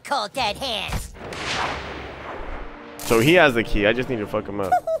key from my cold dead hands. So he has the key. I just need to fuck him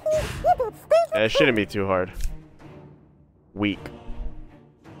up. Yeah, it shouldn't be too hard. Weak.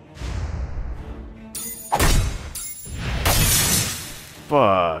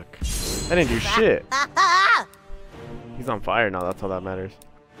 Fuck. I didn't do shit. He's on fire now. That's all that matters.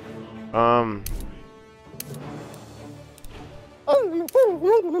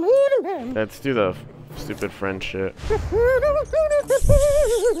 Let's do the stupid friend shit.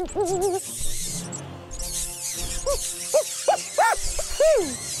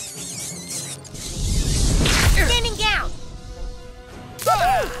 Standing down.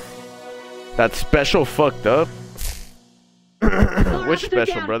 That special fucked up. Which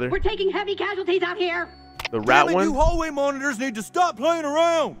special, brother? We're taking heavy casualties out here. The rat one? You hallway monitors need to stop playing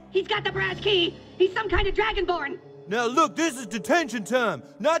around. He's got the brass key. He's some kind of dragonborn. Now look, this is detention time,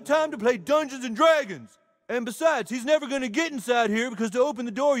 not time to play Dungeons and Dragons. And besides, he's never gonna get inside here because to open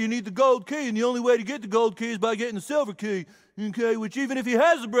the door you need the gold key, and the only way to get the gold key is by getting the silver key. Okay, which even if he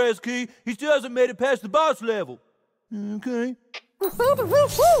has the brass key, he still hasn't made it past the boss level. Okay.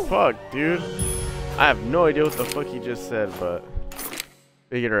 Fuck, dude. I have no idea what the fuck he just said, but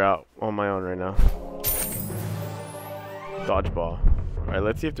figure it out on my own right now. Dodgeball. Alright,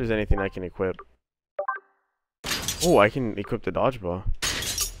 let's see if there's anything I can equip. Oh, I can equip the dodgeball.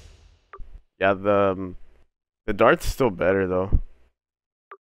 Yeah, the dart's still better though.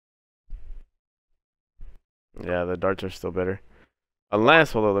 Yeah, the darts are still better.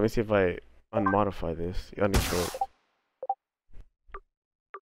 Unless, hold on, let me see if I unmodify this. Uninstall it.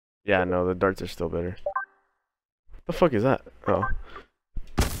 Yeah, no, the darts are still better. What the fuck is that? Oh.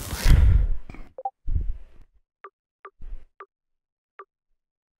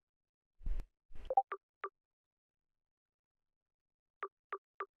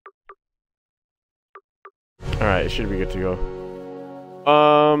 Alright, it should be good to go.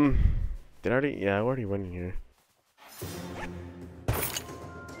 Did I already? Yeah, I already went in here.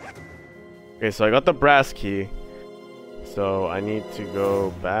 Okay, so I got the brass key. So I need to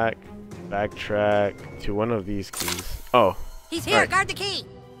go backtrack to one of these keys. Oh. He's here, guard the key!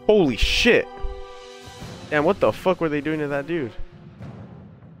 Holy shit! Damn, what the fuck were they doing to that dude?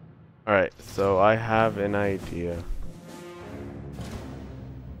 Alright, so I have an idea.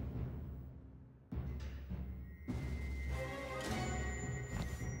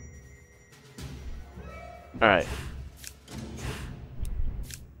 Alright.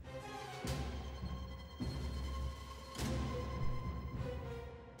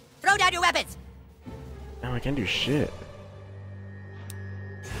 Throw down your weapons! Now I can't do shit.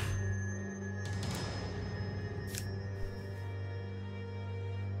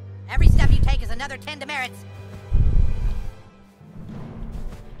 Every step you take is another 10 demerits.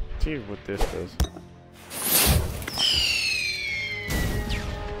 See what this does.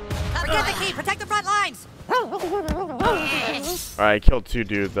 Forget the key, protect the front lines! Alright, I killed 2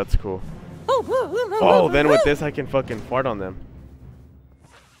 dudes, that's cool. Oh, then with this I can fucking fart on them.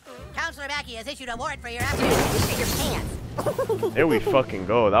 Counselor Mackey has issued a warrant for your absence. Your pants. There we fucking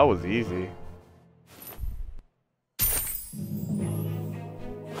go, that was easy.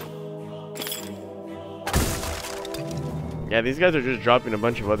 Yeah, these guys are just dropping a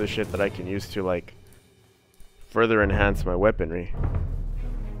bunch of other shit that I can use to like further enhance my weaponry.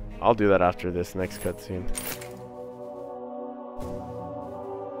 I'll do that after this next cutscene.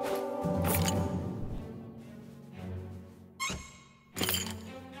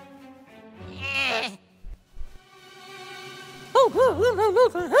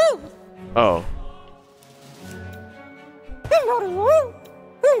 Oh.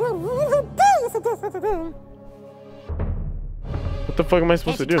 What the fuck am I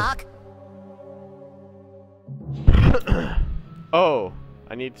supposed to do? Oh,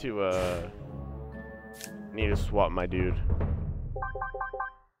 I need to swap my dude.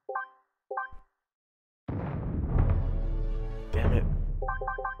 Damn it.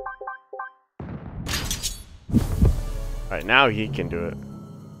 Alright, now he can do it.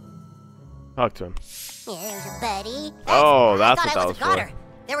 Talk to him. Here's your buddy. Oh, that's what that was for.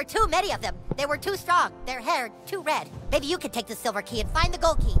 There were too many of them. They were too strong. Their hair too red. Maybe you could take the silver key and find the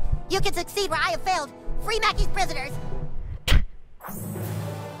gold key. You can succeed where I have failed. Free Mackey's prisoners.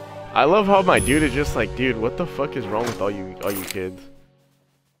 I love how my dude is just like, dude, what the fuck is wrong with all you kids?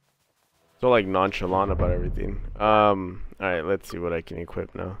 So like nonchalant about everything. Alright, let's see what I can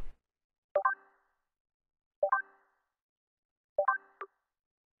equip now.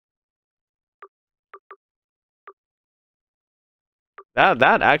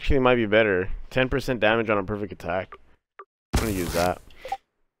 That actually might be better. 10% damage on a perfect attack. I'm gonna use that.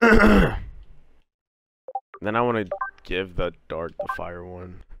 Then I want to give the dart the fire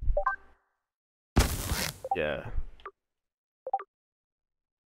one. Yeah.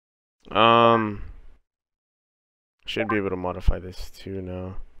 Should be able to modify this too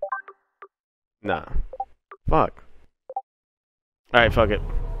now. Nah. Fuck. Alright, fuck it.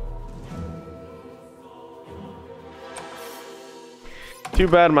 Too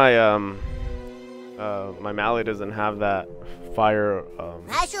bad my my mallet doesn't have that fire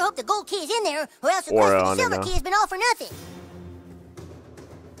I sure hope the gold key is in there, or else the rest of the silver key has been all for nothing.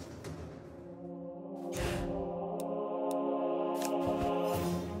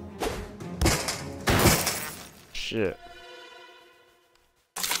 Shit.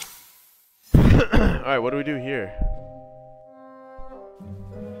 Alright, what do we do here?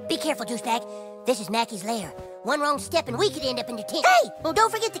 Be careful, douchebag. This is Mackey's lair. One wrong step and we could end up in detention. Hey! Well,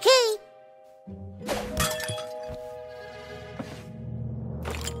 don't forget the key!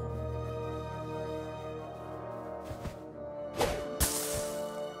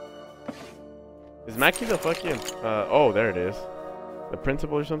 Is Mackie the fucking... oh, there it is. The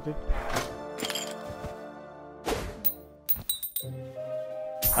principal or something?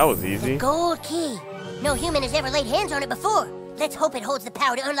 That was easy. The gold key. No human has ever laid hands on it before. Let's hope it holds the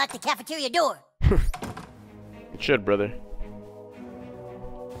power to unlock the cafeteria door. It should, brother.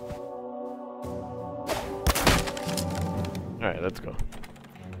 Alright, let's go.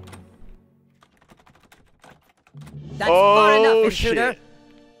 That's far enough, Oh, intruder. shit.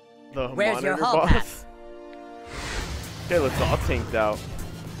 The Where's your monitor hall boss? pass? Okay, let's all tanked out.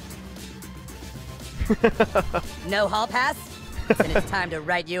 No hall pass? Then it's time to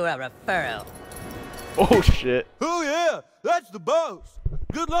write you a referral. Oh shit. Oh yeah, that's the boss.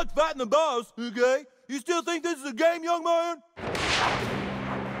 Good luck fighting the boss, okay? You still think this is a game, young man?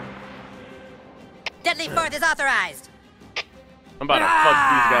 Deadly Fourth is authorized. I'm about to fuck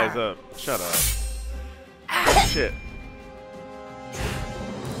these guys up. Shut up. Shit.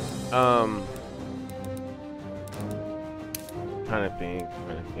 Trying to think.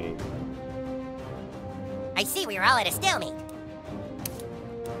 I see we are all at a stalemate.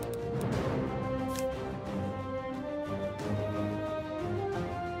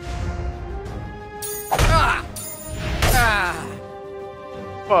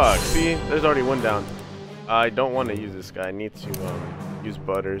 Fuck, see? There's already one down. I don't want to use this guy. I need to use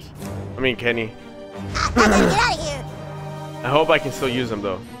Butters. I mean Kenny. Get out of here! I hope I can still use him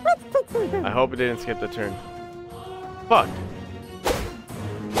though. I hope it didn't skip the turn. Fuck.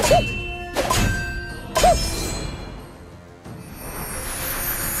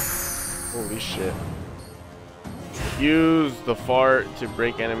 Holy shit. Use the fart to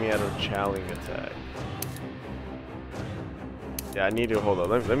break enemy out of challenge attack. Yeah, I need to hold up.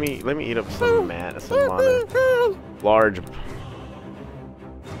 Let me eat up some mana. Large.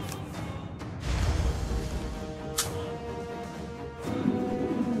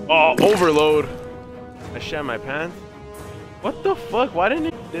 Oh, overload. I shat my pants. What the fuck? Why didn't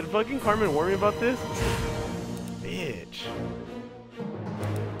it? Did fucking Carmen warn me about this? Bitch.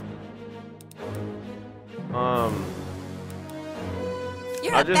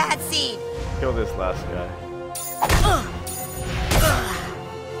 You're a bad seed. Kill this last guy.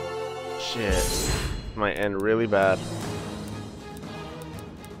 Shit. Might end really bad.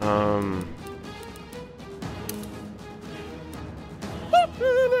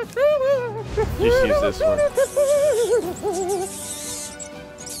 Just use this one.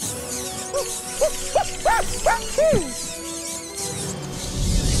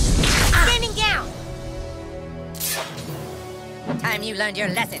 Standing down. Time you learned your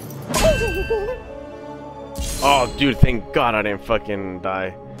lesson. Oh, dude, thank God I didn't fucking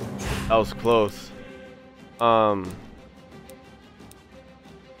die. That was close. I'm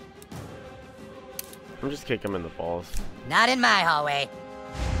just kicking him in the balls. Not in my hallway.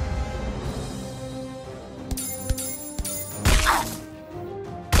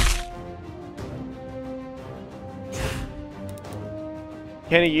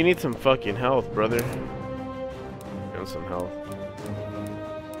 Kenny, you need some fucking health, brother. Give him some health.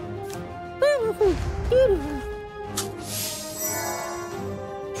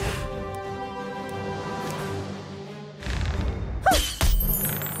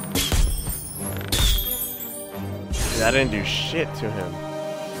 That didn't do shit to him.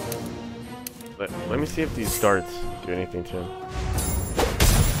 Let me see if these darts do anything to him.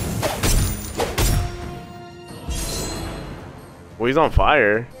 Well, he's on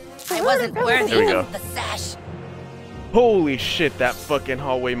fire. I wasn't worthy There we go. of the sash. Holy shit, that fucking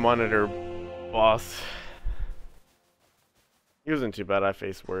hallway monitor boss. He wasn't too bad, I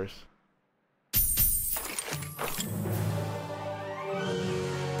faced worse.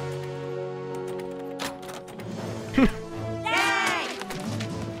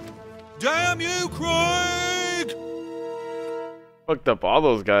 Damn you, Craig! Fucked up all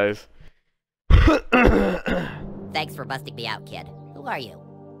those guys. Thanks for busting me out, kid. Who are you?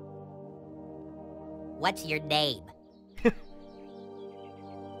 What's your name?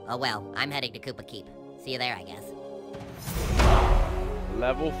 Oh well, I'm heading to Koopa Keep. See you there, I guess.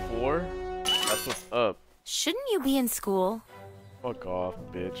 Level 4? That's what's up. Shouldn't you be in school? Fuck off,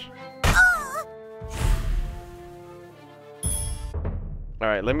 bitch.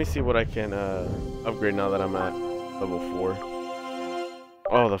 Alright, let me see what I can upgrade now that I'm at level 4.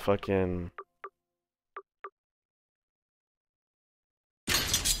 Oh, the fucking...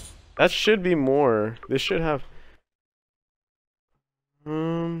 That should be more. This should have...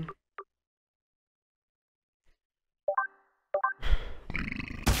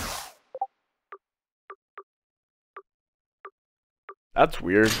 That's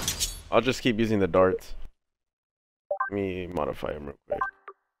weird. I'll just keep using the darts. Let me modify them real quick.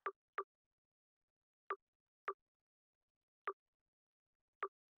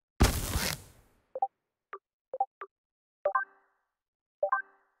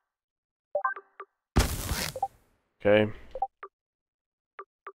 Okay.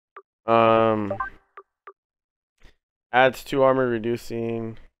 Adds 2 armor,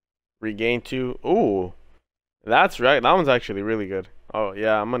 reducing, regain 2. Ooh, that's right. That one's actually really good. Oh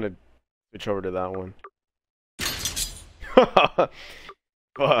yeah, I'm gonna switch over to that one.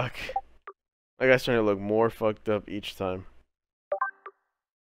 Fuck. That guy's trying to look more fucked up each time.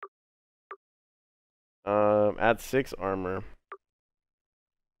 Add 6 armor.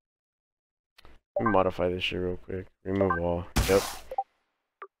 Let me modify this shit real quick. Remove all. Yep.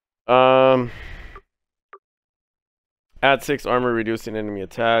 Add 6 armor, reducing enemy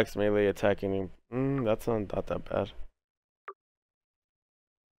attacks, melee attacking. That's not that bad.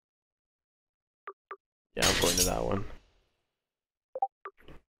 Yeah, I'm going to that one.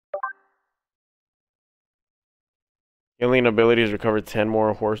 Healing abilities recover 10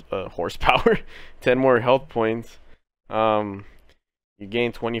 more horsepower, 10 more health points. You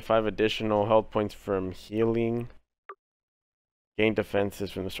gain 25 additional health points from healing. Gain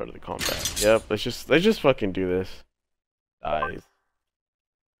defenses from the start of the combat. Yep, let's just fucking do this. Dies.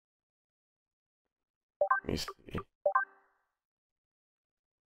 Let me see.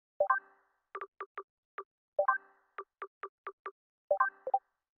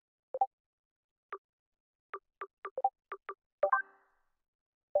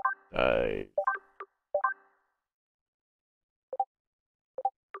 Dies.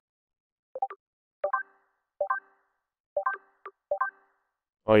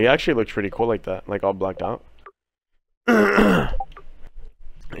 Oh, he actually looks pretty cool like that, like all blacked out. I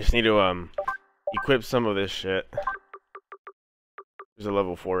just need to equip some of this shit. There's a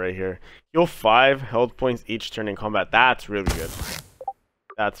level 4 right here. Heal 5 health points each turn in combat. That's really good.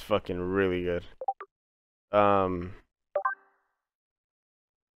 That's fucking really good. Oh,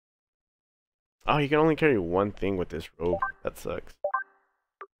 you can only carry one thing with this robe. That sucks.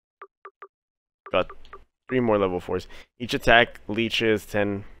 Got 3 more level 4s. Each attack leeches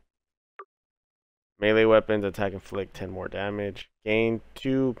 10 melee weapons. Attack inflict 10 more damage. Gain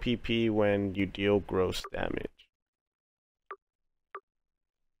 2 PP when you deal gross damage.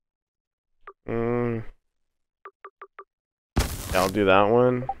 Yeah, I'll do that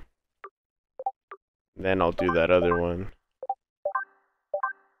one. Then I'll do that other one.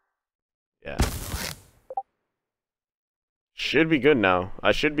 Yeah. Should be good now.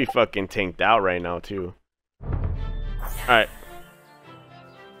 I should be fucking tanked out right now too. Alright.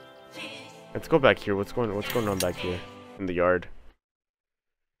 Let's go back here. What's going on back here in the yard?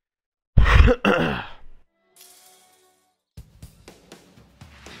 What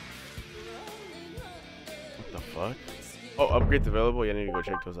the fuck? Oh, upgrades available? Yeah, I need to go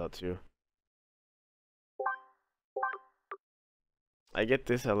check those out too. I get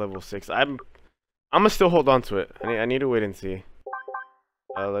this at level 6. I'm gonna still hold on to it. I need to wait and see.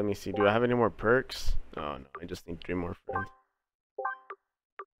 Let me see. Do I have any more perks? Oh no, I just need 3 more friends.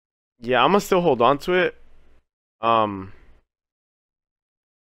 Yeah, I'm gonna still hold on to it.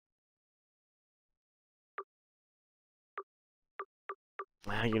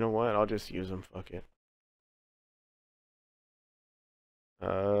 You know what? I'll just use them. Fuck it.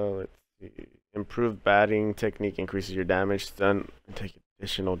 Let's see. Improved batting technique increases your damage. Stun and take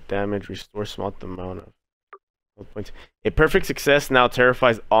additional damage. Restore small amount of health points. A perfect success now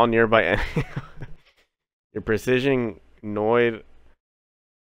terrifies all nearby enemies. Your precision Noid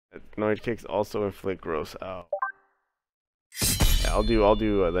kicks also inflict gross out. Yeah, I'll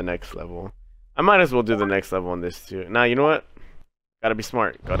do the next level. I might as well do the next level on this too. Now, you know what? Gotta be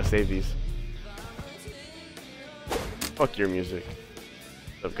smart. Gotta save these. Fuck your music.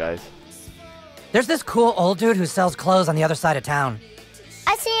 What's up, guys? There's this cool old dude who sells clothes on the other side of town.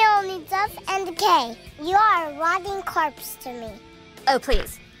 I see only Duff and Decay. You are a rotting corpse to me. Oh,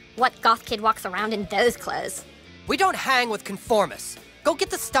 please. What goth kid walks around in those clothes? We don't hang with conformists. Go get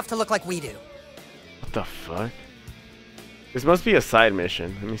the stuff to look like we do. What the fuck? This must be a side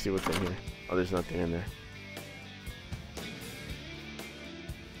mission. Let me see what's in here. Oh, there's nothing in there.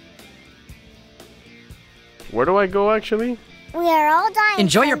 Where do I go, actually? We are all dying.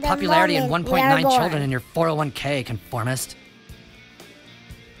 Enjoy your popularity and 1.9 children in your 401k, conformist.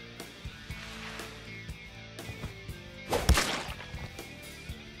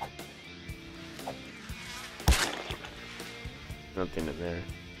 Nothing in there.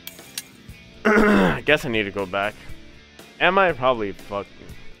 I guess I need to go back. Am I? Probably. Fucking.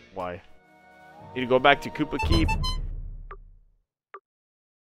 Why? Need to go back to Koopa Keep.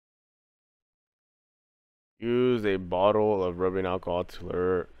 Use a bottle of rubbing alcohol to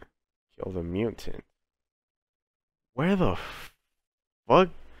lure, kill the mutant. Where the fuck?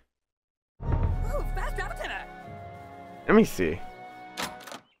 Ooh, fast travel center. Let me see.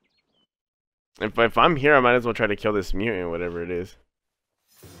 If I'm here, I might as well try to kill this mutant, whatever it is.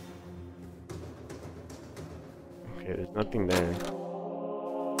 Okay, there's nothing there.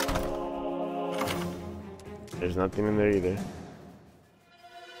 There's nothing in there either.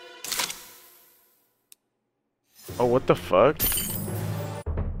 Oh, what the fuck?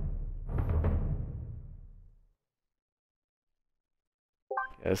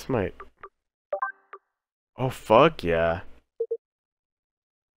 Yeah, this might... Oh, fuck yeah.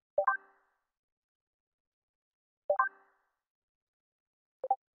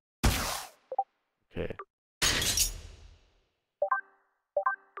 Okay.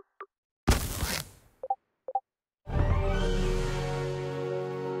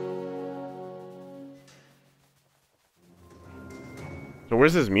 So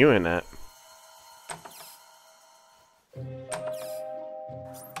where's this mutant at?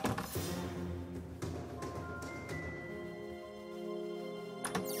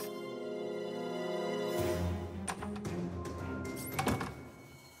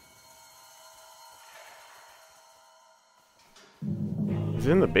 Is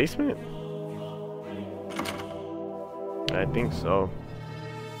it in the basement? I think so.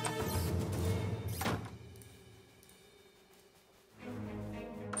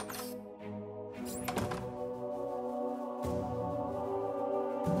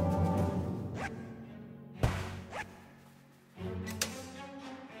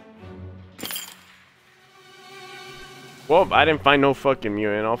 Well, I didn't find no fucking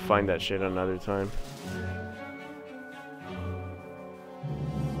mutant. I'll find that shit another time.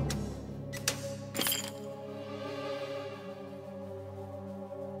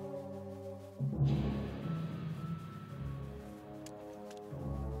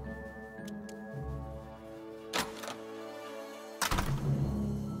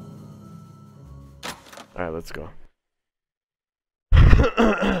 Alright, let's go.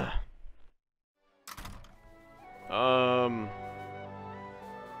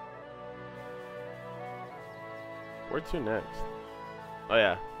 Where to next? Oh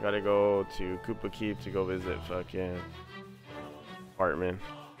yeah, gotta go to Koopa Keep to go visit fucking Hartman.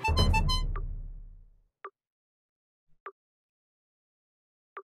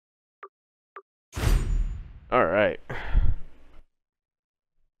 Alright.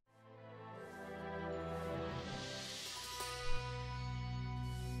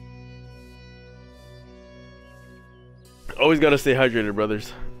 Always gotta stay hydrated,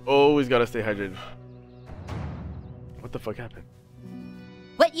 brothers. Always gotta stay hydrated. What the fuck happened?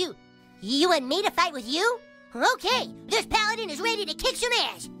 What, you want me to fight with you? Okay, this paladin is ready to kick some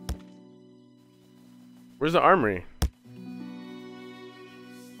ass. Where's the armory?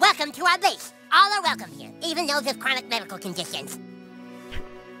 Welcome to our base. All are welcome here, even those with chronic medical conditions.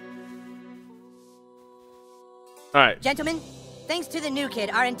 Alright. Gentlemen, thanks to the new kid,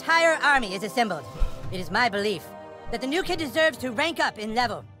 our entire army is assembled. It is my belief that the new kid deserves to rank up in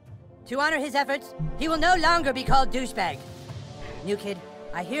level. To honor his efforts, he will no longer be called Douchebag. New kid,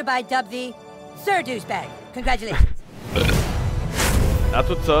 I hereby dub thee Sir Douchebag. Congratulations. That's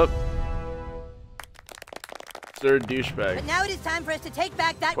what's up. Sir Douchebag. But now it is time for us to take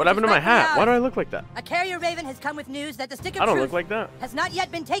back that. What happened to my hat? Why do I look like that? A carrier raven has come with news that the stick of I don't truth look like that. has not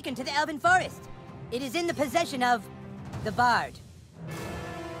yet been taken to the Elven Forest. It is in the possession of the Bard.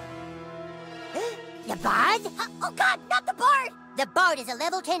 The Bard? Oh god, not the Bard! The Bard is a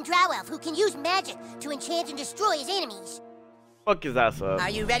level 10 drow elf who can use magic to enchant and destroy his enemies. Fuck his ass up. Are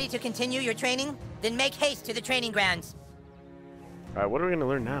you ready to continue your training? Then make haste to the training grounds. Alright, what are we gonna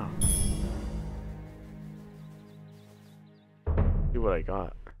learn now? See what I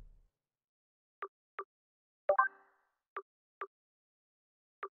got.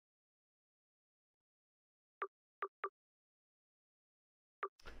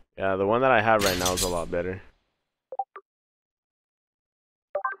 Yeah, the one that I have right now is a lot better.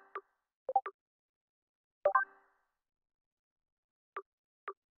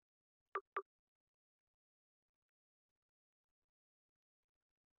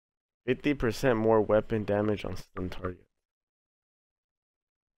 %50 more weapon damage on stun target.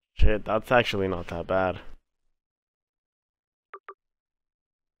 Shit, that's actually not that bad.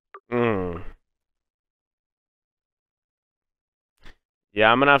 Yeah,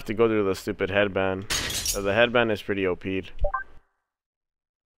 I'm gonna have to go through the stupid headband. The headband is pretty OP'd.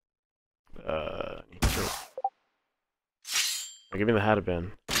 Give me the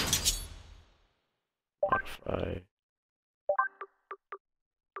headband. Modify.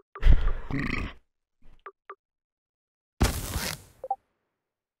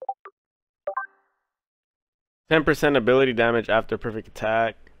 10% ability damage after perfect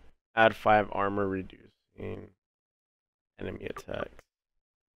attack. Add 5 armor, reducing enemy attacks.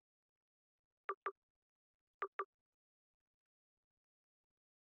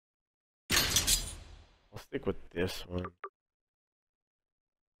 I'll stick with this one.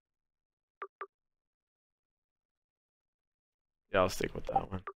 Yeah, I'll stick with that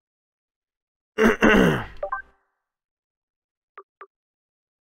one.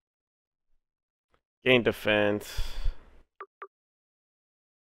 Gain defense.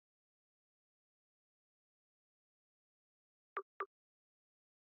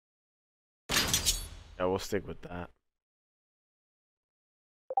 Yeah, we'll stick with that.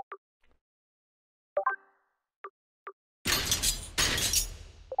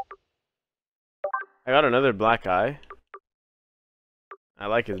 I got another black eye. I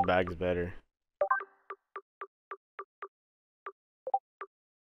like his bags better.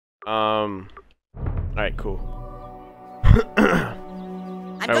 Alright, cool.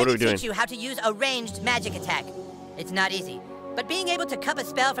 I'm going to teach you how to use a ranged magic attack. It's not easy, but being able to cup a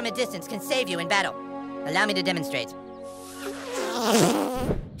spell from a distance can save you in battle. Allow me to demonstrate.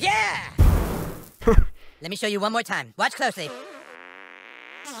 Yeah! Let me show you one more time. Watch closely.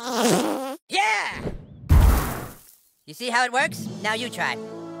 Yeah! You see how it works? Now you try.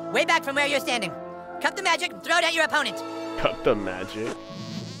 Way back from where you're standing. Cup the magic, throw it at your opponent. Cup the magic?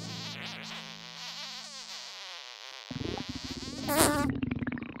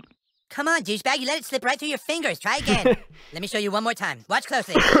 Come on, douchebag, you let it slip right through your fingers. Try again. Let me show you one more time. Watch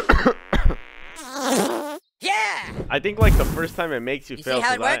closely. Yeah! I think like the first time it makes you fail. See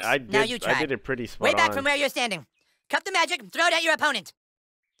how it works? Now you try. I did it pretty spot Way back on. from where you're standing. Cup the magic, throw it at your opponent.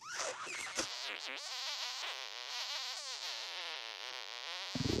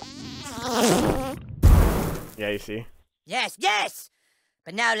 Yeah, you see? Yes, yes!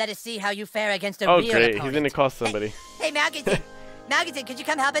 But now let us see how you fare against a real opponent. He's gonna call somebody. Hey, Malkinson! Malkinson, could you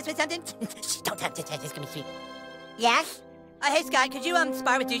come help us with something? Shh, don't touch this, it's gonna be sweet. Yes? Hey, Scott, could you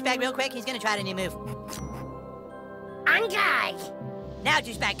spar with Douchebag real quick? He's gonna try a new move. On guard! Now,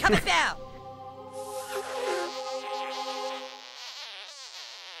 Douchebag, come and foul!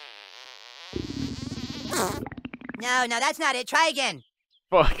 No, that's not it. Try again.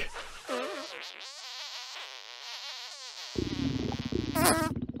 Fuck.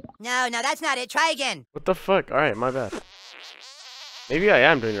 No, that's not it. Try again. What the fuck? Alright, my bad. Maybe I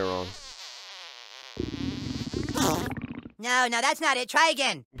am doing it wrong. No, that's not it. Try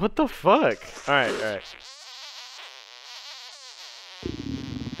again. What the fuck? Alright.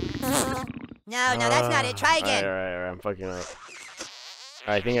 No, that's not it. Try again. Alright. I'm fucking up.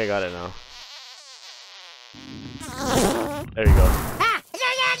 I think I got it now. There you go.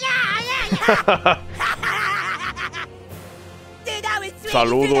 Dude, that was sweet.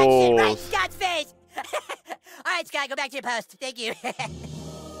 Saludos. Right in Scott's face. Alright, Scott, go back to your post. Thank you.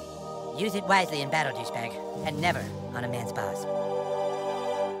 Use it wisely in battle, douchebag, and never on a man's boss.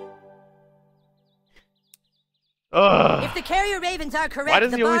 If the carrier ravens are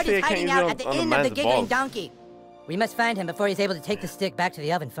correct, the bard is hiding out at the inn of the giggling donkey. We must find him before he's able to take the stick back to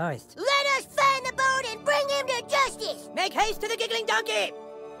the elven forest. Let us find the bard and bring him to justice! Make haste to the giggling donkey!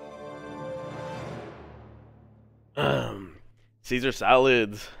 Caesar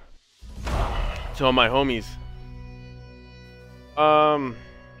salads. To all my homies. Alright,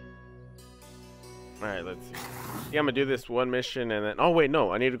 let's see. Yeah, I'm gonna do this one mission and then... Oh, wait,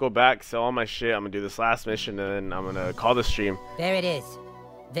 no. I need to go back, sell all my shit. I'm gonna do this last mission and then I'm gonna call the stream. There it is.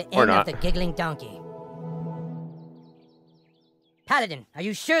 The inn of the giggling donkey. Paladin, are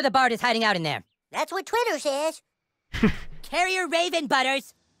you sure the bard is hiding out in there? That's what Twitter says. Carrier Raven,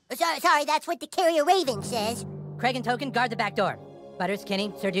 Butters! Sorry, that's what the carrier Raven says. Craig and Token, guard the back door. Butters,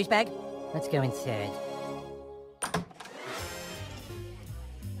 Kenny, Sir Douchebag, let's go inside.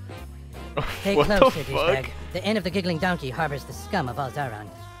 Stay close, Sir Douchebag. The inn of the giggling donkey harbors the scum of Alzaron.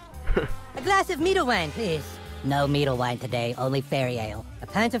 A glass of meadle wine, please. No meadle wine today, only fairy ale. A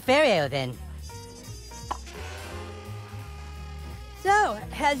pint of fairy ale, then. So,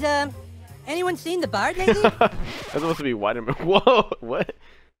 has, anyone seen the bard lately? That's supposed to be white and... Whoa, what?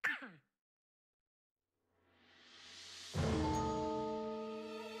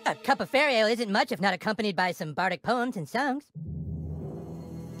 A cup of fairy ale isn't much if not accompanied by some bardic poems and songs.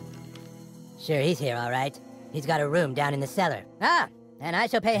 Sure, he's here, all right. He's got a room down in the cellar. Ah, and I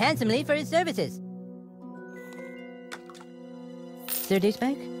shall pay handsomely for his services. Sir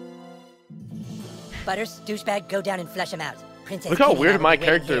Douchebag? Butters, Douchebag, go down and flush him out. Princess Look how Kenny weird my will be waiting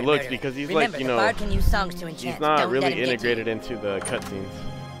character here looks murder. because he's Remember, like, you the know... bard can use songs to enchant. He's not Don't let really him get integrated into the cutscenes.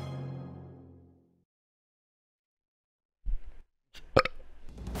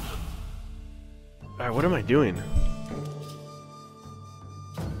 Alright, what am I doing?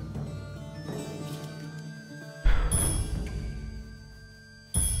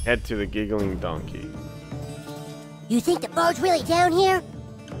 Head to the giggling donkey. You think the boat's really down here?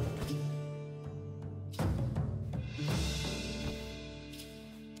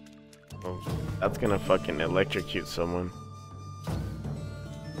 Oh, that's gonna fucking electrocute someone.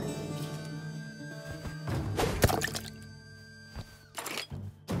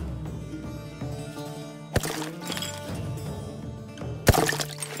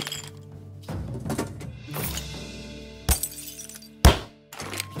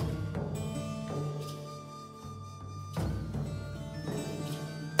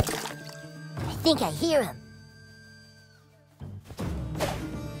 I think I hear him.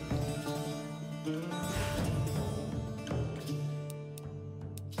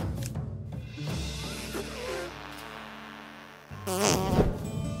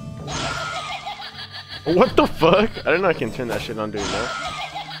 What the fuck? I don't know I can turn that shit on, dude. No?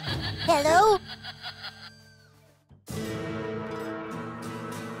 Hello?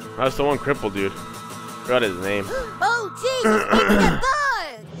 That's the one crippled dude. Forgot his name. Oh, Jesus! It's the bird!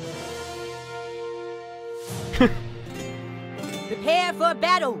 Prepare for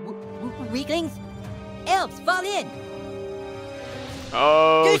battle, weaklings. Elves, fall in.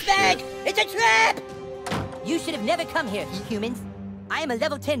 Oh, Douchebag! shit. It's a trap! You should have never come here, humans. I am a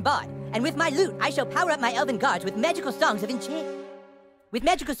level 10 bard, and with my loot, I shall power up my elven guards with magical songs of enchantment. With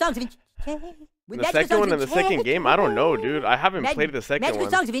magical songs of enchantment. The second one in the second game? I don't know, dude. I haven't played the second magical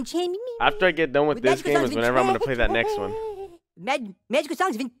one. Songs of enchantment. After I get done with this game is whenever I'm gonna play that next one. Magical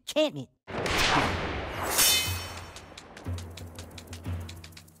songs of enchantment.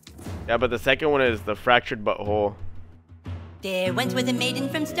 Yeah, but the second one is the fractured butthole. There once was a maiden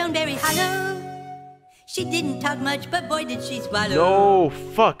from Stoneberry Hollow. She didn't talk much, but boy did she swallow. No,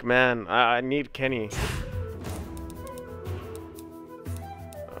 fuck, man. I need Kenny.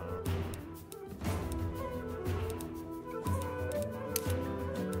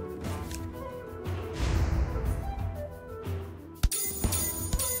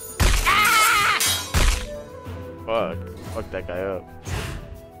 Fuck that guy up.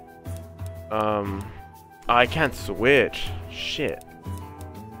 I can't switch. Shit.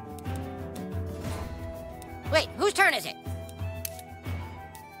 Wait, whose turn is it?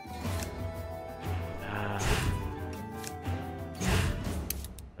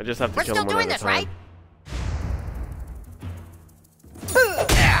 I just have to We're kill still him one doing at a this, time. right?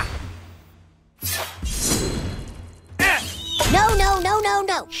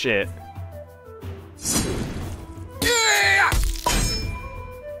 No. Shit.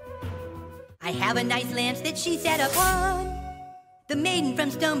 I have a nice lance that she set up on. The maiden from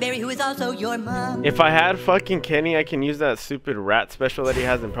Stoneberry who is also your mom. If I had fucking Kenny, I can use that stupid rat special that he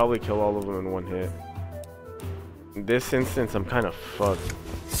has and probably kill all of them in one hit. In this instance, I'm kind of fucked.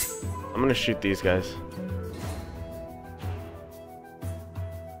 I'm gonna shoot these guys.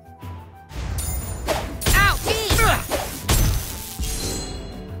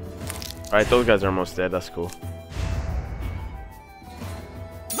 Alright, those guys are almost dead. That's cool.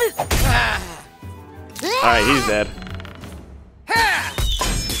 Alright, he's dead.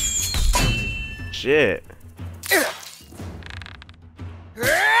 Shit.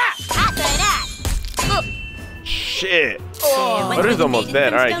 Shit. Butter's almost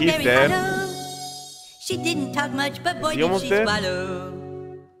dead. Alright, he's dead. She didn't talk much, but boy did she swallow.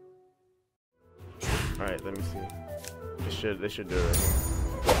 Alright, let me see. They should do it right here.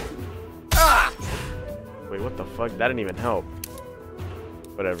 Wait, what the fuck? That didn't even help.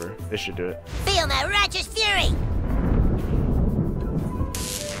 Whatever. They should do it. Feel my righteous fury!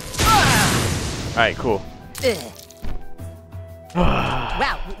 Alright, cool.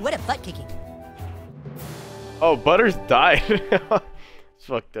 Wow, what a butt kicking. Oh, Butters died. It's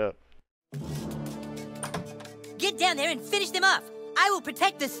fucked up. Get down there and finish them off. I will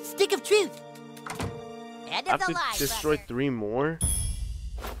protect the stick of truth. End I of have the to line, destroy brother. 3 more?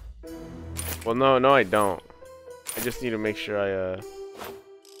 Well, no, I don't. I just need to make sure I,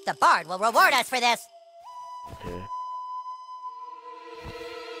 The bard will reward us for this. Okay.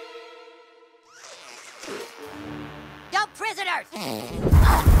 No prisoners!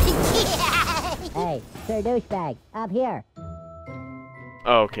 Hey, Sir Douchebag, up here.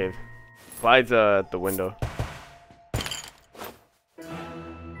 Oh, okay. Clyde's, at the window.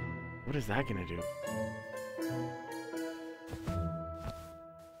 What is that gonna do?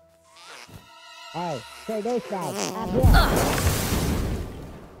 Hey, Sir Douchebag, up here.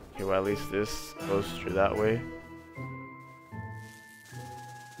 Okay, well, at least this goes through that way.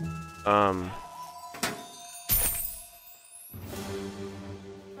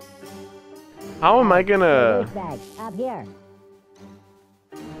 How am I gonna? Up here.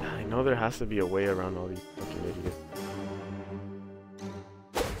 I know there has to be a way around all these fucking idiots.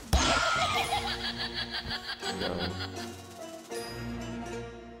 No.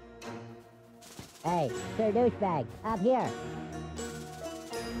 Hey, Sir Douchebag, up here.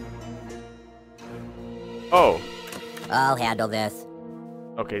 Oh. I'll handle this.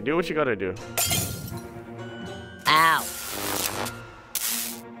 Okay, do what you gotta do. Ow.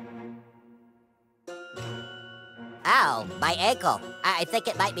 Ow, my ankle. I think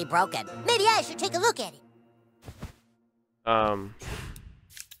it might be broken. Maybe I should take a look at it.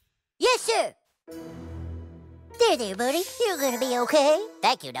 Yes, sir. There, buddy. You're gonna be okay.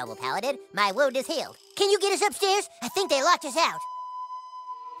 Thank you, Noble Paladin. My wound is healed. Can you get us upstairs? I think they locked us out.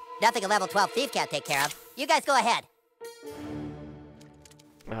 Nothing a level 12 thief can't take care of. You guys go ahead.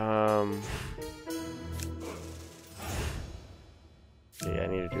 Yeah, I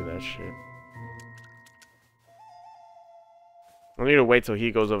need to do that shit. I need to wait till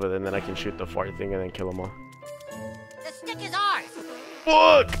he goes over there, and then I can shoot the fart thing and then kill them all. The stick is ours.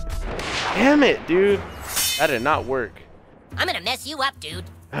 Fuck! Damn it, dude. That did not work. I'm gonna mess you up, dude.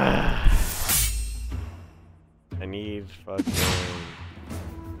 I need fucking...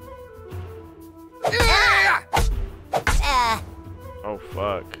 Oh,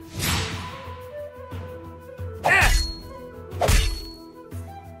 fuck.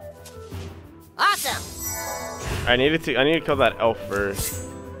 Awesome. I need to kill that elf first.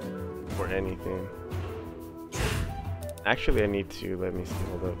 Or anything. Actually, I need to. Let me see.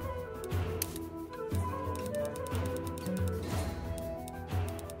 Hold up.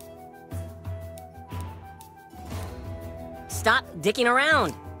 Stop dicking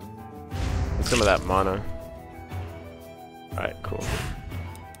around. Get some of that mana. Alright, cool.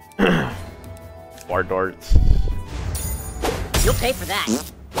 Bar darts. You'll pay for that.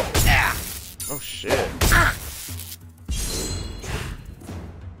 Oh shit.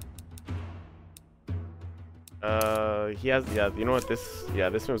 He has, yeah, you know what, this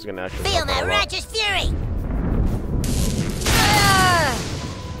one's gonna actually feel my righteous fury.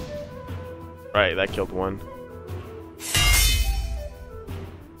 Right, that killed one.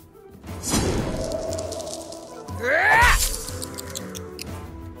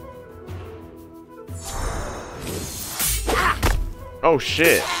 Oh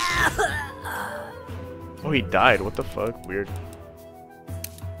shit. Oh, he died. What the fuck? Weird.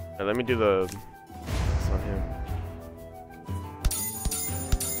 Right, let me do the... It's on him.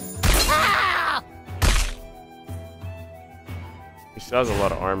 He still has a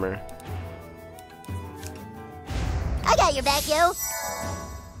lot of armor. I got your back, yo.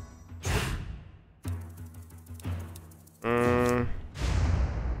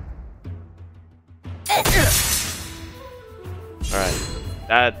 Alright.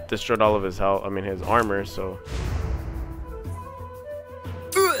 That destroyed all of his health. I mean, his armor, so...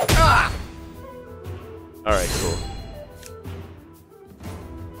 Alright, cool.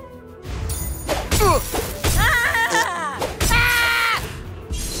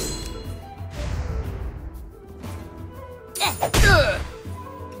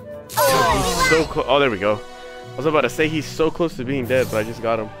 So close. Oh, there we go. I was about to say he's so close to being dead, but I just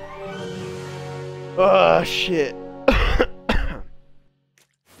got him. Oh, shit.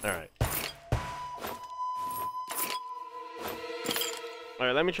 Alright.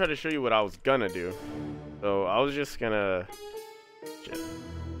 Alright, let me try to show you what I was gonna do. So, I was just gonna... Shit.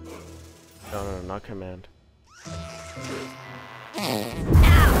 No, not command.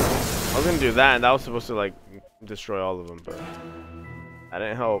 I was gonna do that, and that was supposed to, like, destroy all of them, but... that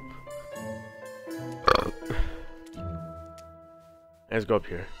didn't help. Let's go up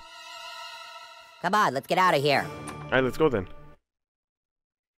here. Come on, let's get out of here. Alright, let's go then.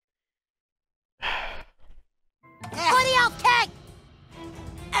 For the elf tank!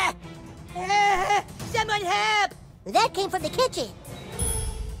 Someone help! That came from the kitchen.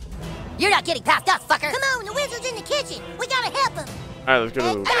 You're not getting past us, fucker! Come on, the wizard's in the kitchen. We gotta help him. Alright, let's go to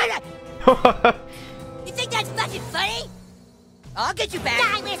the... You think that's fucking funny? I'll get you back.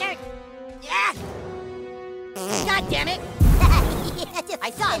 Die, wizard! Yeah. God damn it! I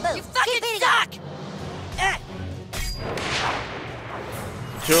saw it move. You fucking suck!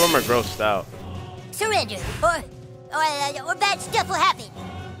 Two of them are grossed out. Surrender, or bad stuff will happen.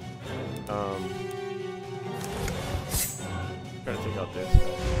 Gotta take out this.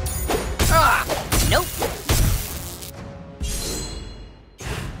 Nope.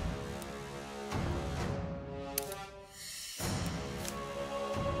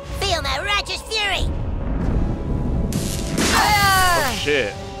 Feel my righteous fury. Oh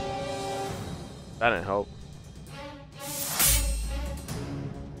shit. That didn't help.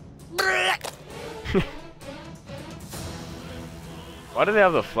 Why do they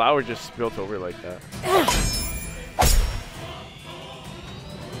have the flour just spilt over like that?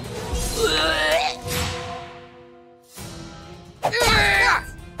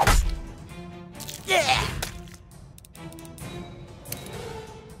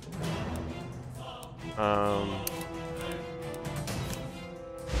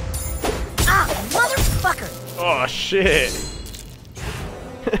 Motherfucker! Oh shit!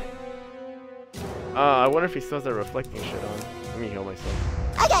 I wonder if he still has that reflecting shit on. Let me heal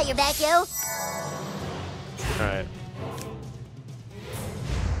myself. I got your back, yo. Alright.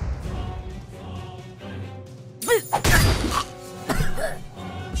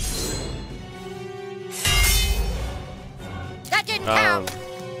 That didn't count.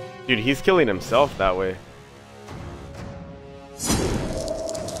 Dude, he's killing himself that way.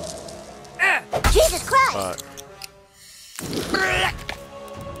 Jesus Christ!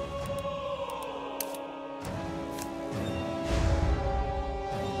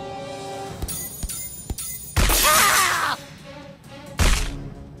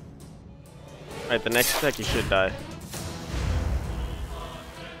 Alright, the next attack he should die.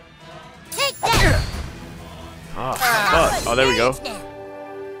 Take that! Oh, fuck. Oh, there we go.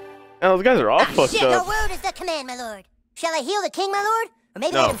 Oh, those guys are all fucked Shit, up. your word is the command, my lord. Shall I heal the king, my lord? Or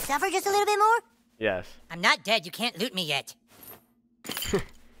maybe No. let him suffer just a little bit more? Yes. I'm not dead. You can't loot me yet. I'm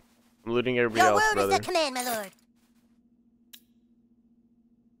looting everybody Your else, word brother. is the command, my lord.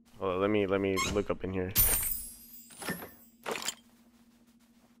 Hold on, let me look up in here.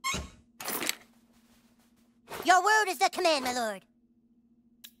 Your word is the command, my lord.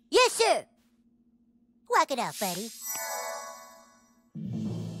 Yes, sir. Walk it out, buddy.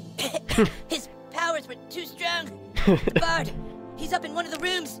 His powers were too strong. The bard, he's up in one of the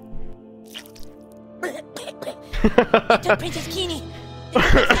rooms. They took Princess Keene.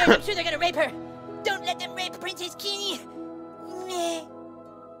 I'm sure they're gonna rape her. Don't let them rape Princess Keene.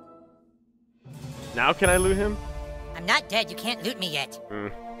 Now can I loot him? I'm not dead. You can't loot me yet.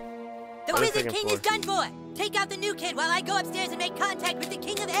 Mm. The On the Wizard second King floor. is done for. Take out the new kid while I go upstairs and make contact with the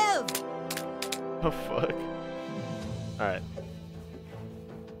King of Elves. Oh fuck. Alright.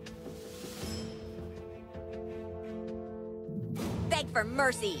 Beg for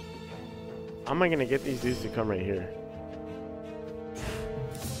mercy. How am I gonna get these dudes to come right here?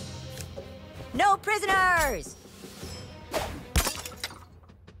 No prisoners!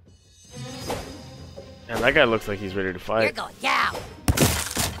 And that guy looks like he's ready to fight. You're going down.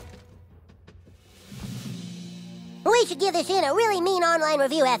 We should give this in a really mean online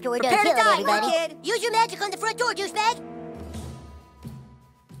review after we're done Prepare to killing die, everybody. kid. Use your magic on the front door, douchebag.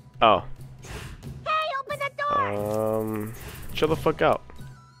 Oh. Hey, open the door. Chill the fuck out.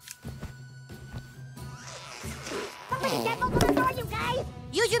 Somebody step open the door, you guys.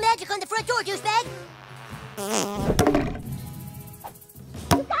 Use your magic on the front door, douchebag.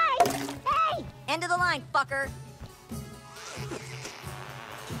 You guys, hey! End of the line, fucker.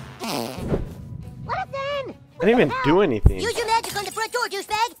 What up, then? I didn't even do anything. Use your magic on the front door,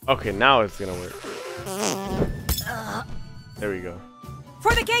 douchebag. Okay, now it's gonna work. There we go.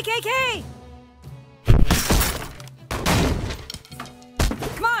 For the KKK!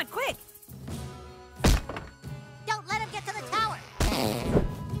 Come on, quick! Don't let him get to the tower.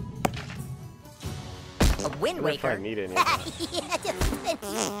 A wind I wonder if I waker. need any. Yeah,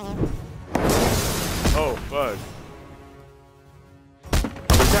 Oh fuck.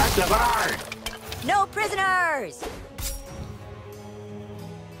 Protect the bird! No prisoners!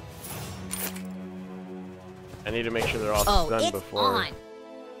 I need to make sure they're all Oh, done it's before. on.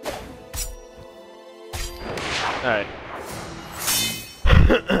 Alright.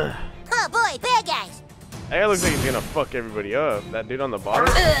 Oh boy, bad guys. That guy looks like he's gonna fuck everybody up. That dude on the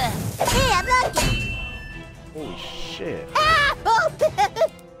bottom? Hey, I'm lucky. Holy shit. Ah! Oh.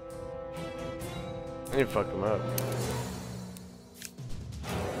 I need to fuck him up.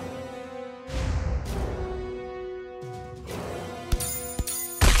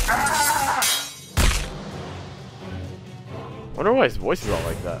 Wonder why his voice is all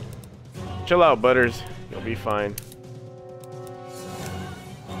like that. Chill out, Butters. You'll be fine.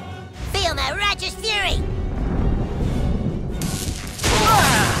 Feel my righteous fury.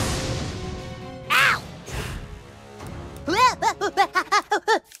 Ow!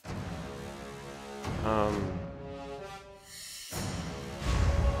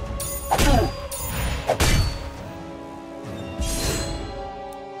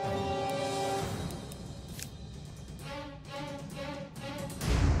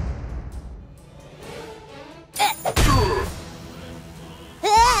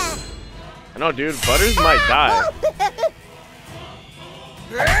 I know, dude. Butters might die.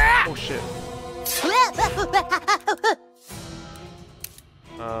 Oh shit.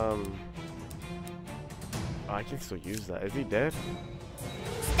 Oh, I can still use that. Is he dead?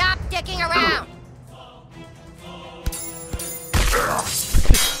 Stop dicking around!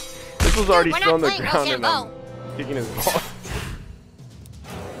 This was already Dude, still on the ground and I'm kicking his ball.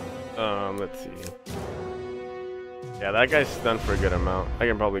 Let's see. Yeah, that guy's stunned for a good amount. I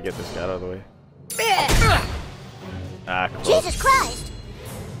can probably get this guy out of the way. Ah, close. Jesus Christ!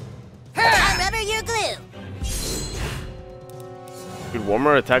 I rubber your glue! Dude, one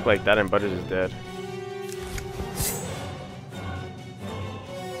more attack like that and Budget is dead.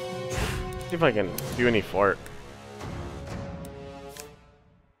 See if I can do any fart.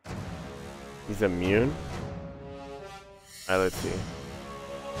 He's immune? Alright, let's see.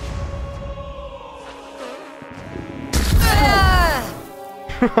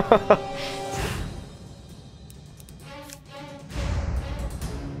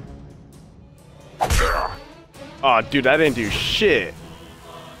 Oh, dude, I didn't do shit.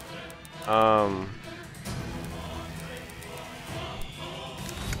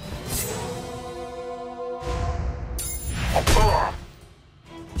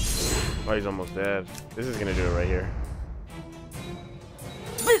 Oh, he's almost dead. This is gonna do it right here.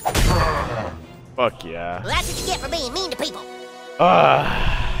 Fuck yeah. Well, that's what you get for being mean to people.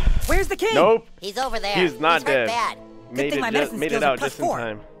 Where's the king? Nope. He's over there. He's not dead. Bad. Made it out just in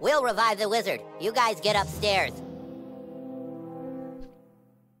time. We'll revive the wizard. You guys get upstairs.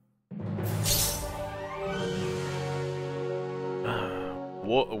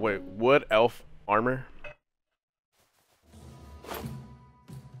 Wait, wood elf armor?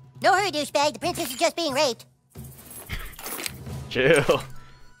 No hurry, douchebag. The princess is just being raped. Chill.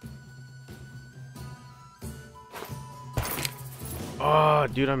 Oh,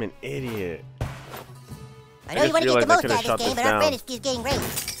 dude, I'm an idiot. I know you want to get the most out of this game, but our friend is getting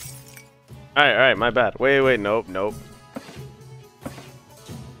raped. Alright, my bad. Wait, nope.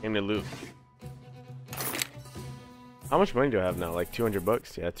 Aim to loot. How much money do I have now? Like 200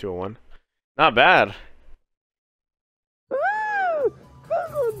 bucks? Yeah, 201. Not bad.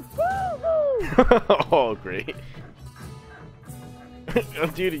 Oh, great.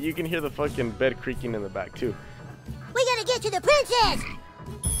 Dude, you can hear the fucking bed creaking in the back, too. We gotta get to the princess!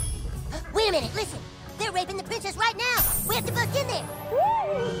 Wait a minute, listen. They're raping the princess right now. We have to bust in there.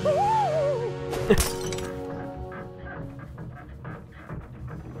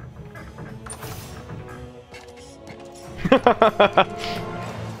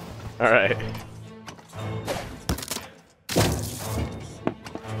 All right.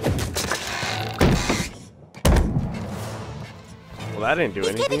 Well, that didn't do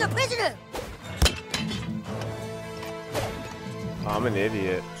anything. He's keeping a prisoner. Oh, I'm an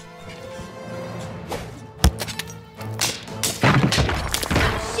idiot.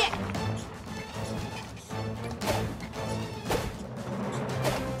 Shit.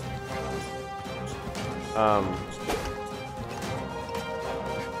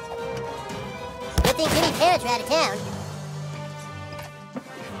 Good thing Kenny's parents are out of town.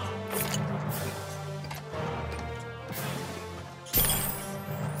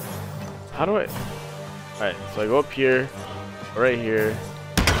 How do I? Alright, so I go up here, right here,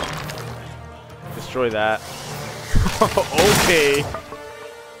 destroy that. Okay.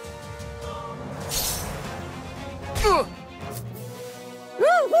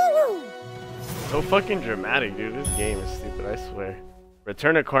 So fucking dramatic, dude. This game is stupid, I swear.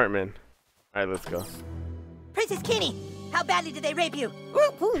 Return to Cartman. Alright, let's go. Princess Kenny, how badly did they rape you?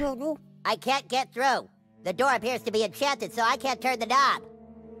 I can't get through. The door appears to be enchanted, so I can't turn the knob.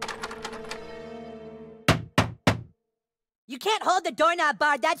 You can't hold the doorknob,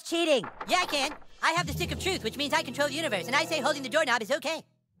 Bard. That's cheating. Yeah, I can. I have the stick of truth, which means I control the universe, and I say holding the doorknob is okay.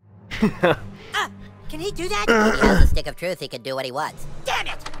 Can he do that? He has the stick of truth. He can do what he wants. Damn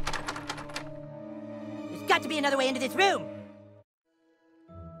it! There's got to be another way into this room.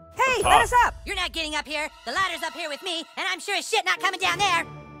 Hey, let us up! You're not getting up here. The ladder's up here with me, and I'm sure as shit not coming down there.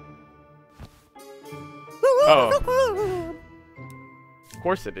 Oh. Of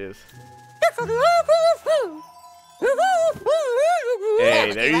course it is.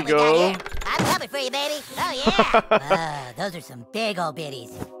 Hey, there you go. I'm coming for you, baby. Oh, yeah. Those are some big old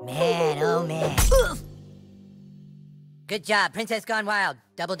bitties. Man, oh, man. Good job. Princess Gone Wild.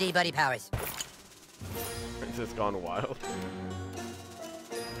 Double D buddy powers. Princess Gone Wild.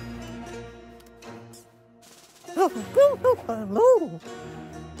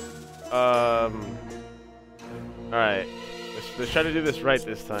 Alright. Let's try to do this right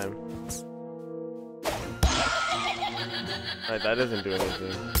this time. Alright, that doesn't do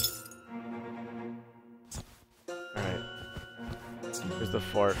anything. Alright. Here's the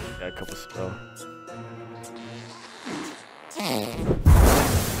fart. Got a couple spell.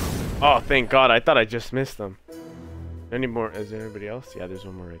 Oh, thank God. I thought I just missed them. Any more? Is there anybody else? Yeah, there's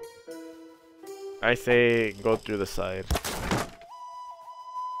one more right. I say go through the side.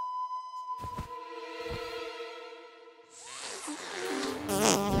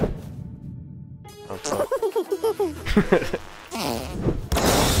 Oh, fuck.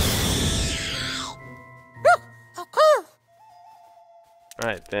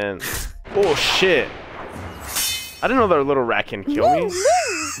 Alright, then. Oh, shit. I didn't know that little rat can kill me.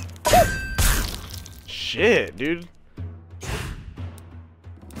 Shit, dude.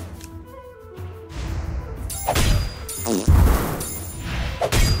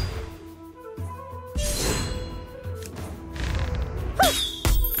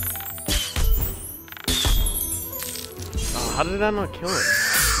 Oh, how did I not kill it?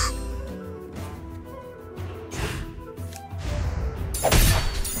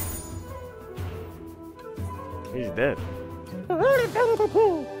 He's dead.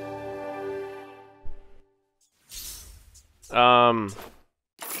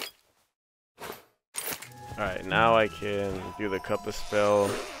 Alright, now I can do the cup of spell.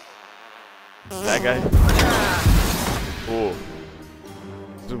 That guy? Cool.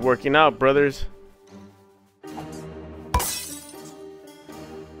 This is working out, brothers.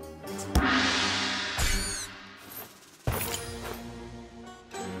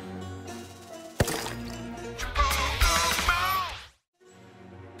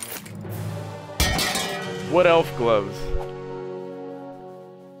 What elf gloves?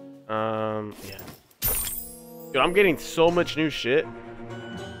 Yeah. Dude, I'm getting so much new shit.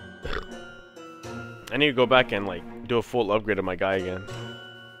 I need to go back and like do a full upgrade of my guy again.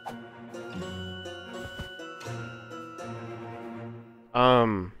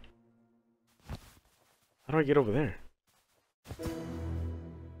 How do I get over there?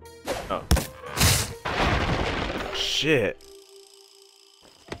 Oh. Shit.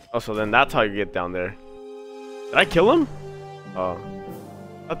 Oh, so then that's how you get down there. Did I kill him? Oh.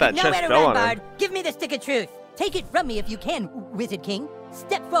 I thought that chest fell on him. Give me the stick of truth. Take it from me if you can, Wizard King.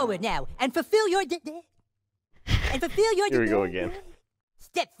 Step forward now and fulfill your Here we go again.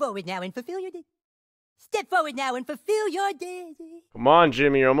 Step forward now and fulfill your Step forward now and fulfill your Come on,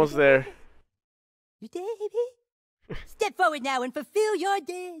 Jimmy, you're almost there. Step forward now and fulfill your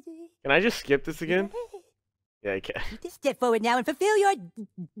Can I just skip this again? Yeah, I can. Step forward now and fulfill your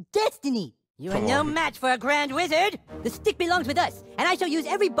destiny. You are no match for a grand wizard. The stick belongs with us, and I shall use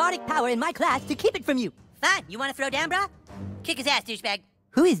every bardic power in my class to keep it from you. Fine. You want to throw down, brah? Kick his ass, douchebag.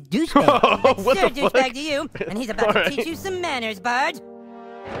 Who is douchebag? That's What Sir the douchebag fuck? to you, and he's about to teach you some manners, bard.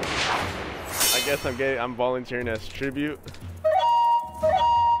 I guess I'm volunteering as tribute.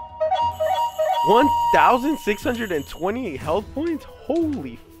 1,628 health points?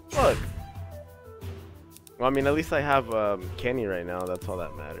 Holy fuck. Well, I mean, at least I have Kenny right now. That's all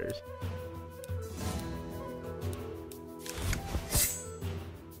that matters.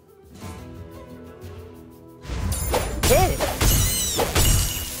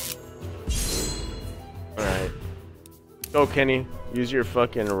 Alright. Go, Kenny. Use your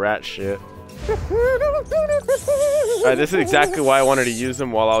fucking rat shit. Alright, this is exactly why I wanted to use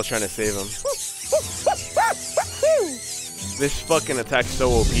him while I was trying to save him. This fucking attack's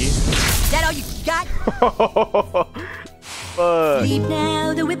so OP. Is that all you got? Fuck. Sleep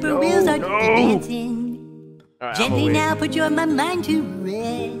now, the whippoorwills are dancing. Right, Gently now, put your mind to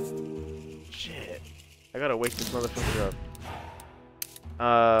rest. Shit. I gotta wake this motherfucker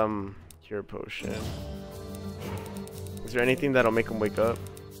up. Cure potion. Is there anything that'll make him wake up?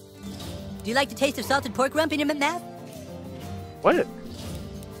 Do you like the taste of salted pork rump in your mouth? What?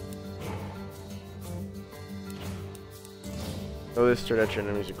 Oh, this turn at your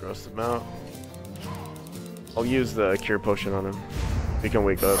enemies to gross them out. I'll use the cure potion on him. He can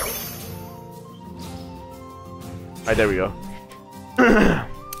wake up. Alright, there we go. I'm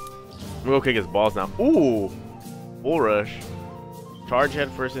gonna kick his balls now. Ooh! Bull rush. Charge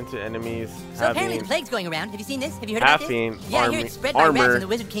head first into enemies. So apparently the plague's going around. Have you seen this? Have you heard about this? Yeah, I hear it's spread by rats armor, in the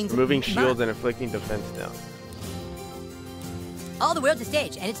Wizard King's removing shields and inflicting defense down. All the world's a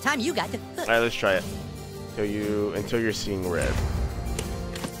stage, and it's time you got to. Alright, let's try it. Until you're seeing red.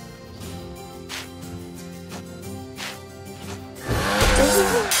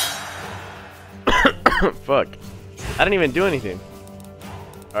 Fuck. I didn't even do anything.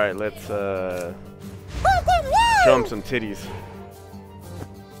 Alright, let's show him some titties.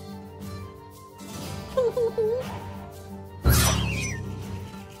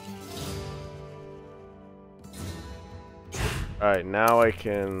 Alright, now I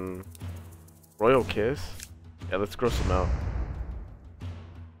can Royal Kiss. Yeah, let's gross him out.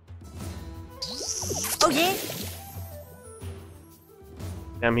 Oh yeah?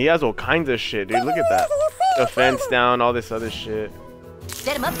 Damn, he has all kinds of shit, dude. Look at that. The fence down, all this other shit.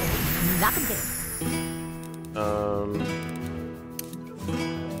 Set him up. Knock him down.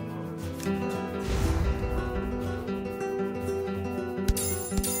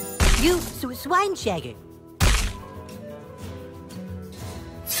 You swine shagger.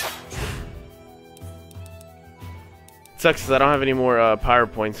 Sucks because I don't have any more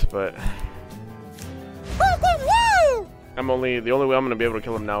PowerPoints, but the only way I'm gonna be able to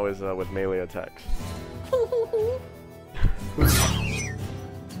kill him now is with melee attacks.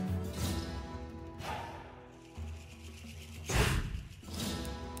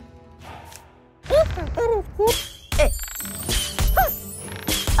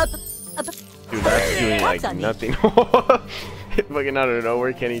 Dude, that's doing like nothing. Fucking out of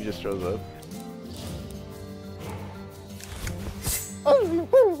nowhere, Kenny just shows up.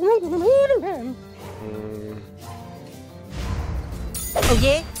 Oh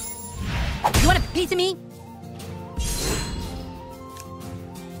yeah? You want a piece of me?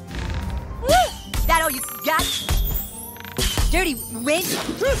 That all you got? Dirty wench?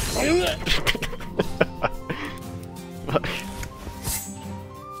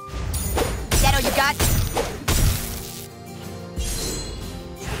 That all you got?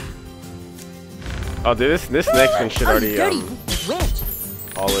 Oh, dude, this next one should already dirty wench.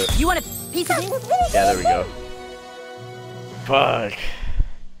 all it. You want a piece of me? Yeah, there we go. Fuck.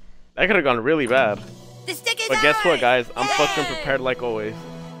 That could have gone really bad. The stick is But guess what, ours! guys? I'm fucking prepared like always.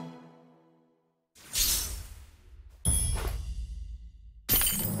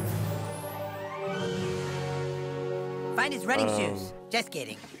 Find his running shoes. Just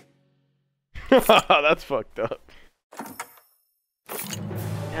kidding. That's fucked up.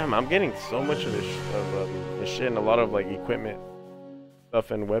 Damn, I'm getting so much of this shit and a lot of like equipment,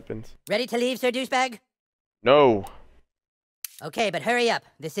 stuff, and weapons. Ready to leave, Sir Douchebag? No. Okay, but hurry up.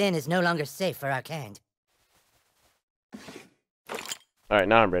 This inn is no longer safe for our kind. Alright,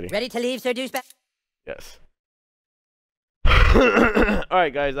 now I'm ready. Ready to leave, Sir Douchebag? Yes.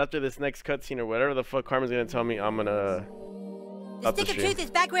 Alright, guys, after this next cutscene or whatever the fuck Karma's gonna tell me, I'm gonna... The stick of truth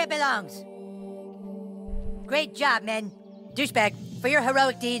is back where it belongs. Great job, men. Douchebag, for your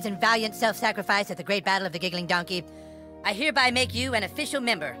heroic deeds and valiant self-sacrifice at the Great Battle of the Giggling Donkey, I hereby make you an official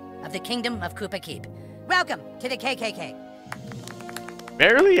member of the Kingdom of Koopa Keep. Welcome to the KKK.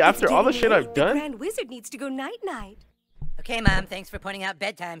 Barely? After all the shit I've done? The Grand Wizard needs to go night-night. Okay, Mom, thanks for pointing out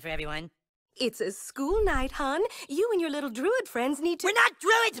bedtime for everyone. It's a school night, hon. You and your little druid friends need to... We're not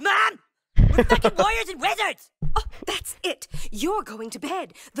druids, Mom! We're fucking warriors and wizards! Oh, that's it. You're going to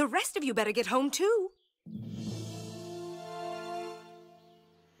bed. The rest of you better get home, too.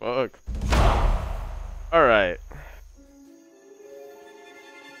 Fuck. Alright.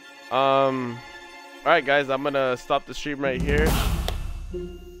 Alright, guys, I'm gonna stop the stream right here.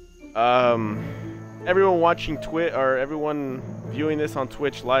 Everyone watching Twitch, or everyone viewing this on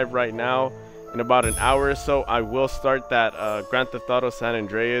Twitch live right now, in about an hour or so, I will start that Grand Theft Auto San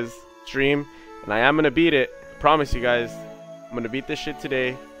Andreas stream, and I am gonna beat it. I promise you guys, I'm gonna beat this shit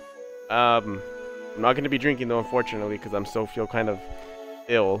today. I'm not gonna be drinking though, unfortunately, because I'm still feel kind of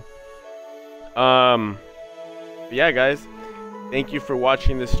ill. But yeah, guys, thank you for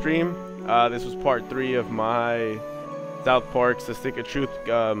watching this stream. This was part 3 of my South Park's The Stick of Truth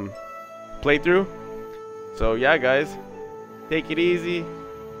playthrough. So yeah, guys, take it easy.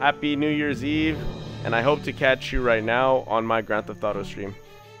 Happy New Year's Eve, and I hope to catch you right now on my Grand Theft Auto stream.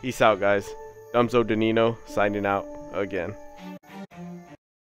 Peace out, guys. Dumbzo Denino signing out again.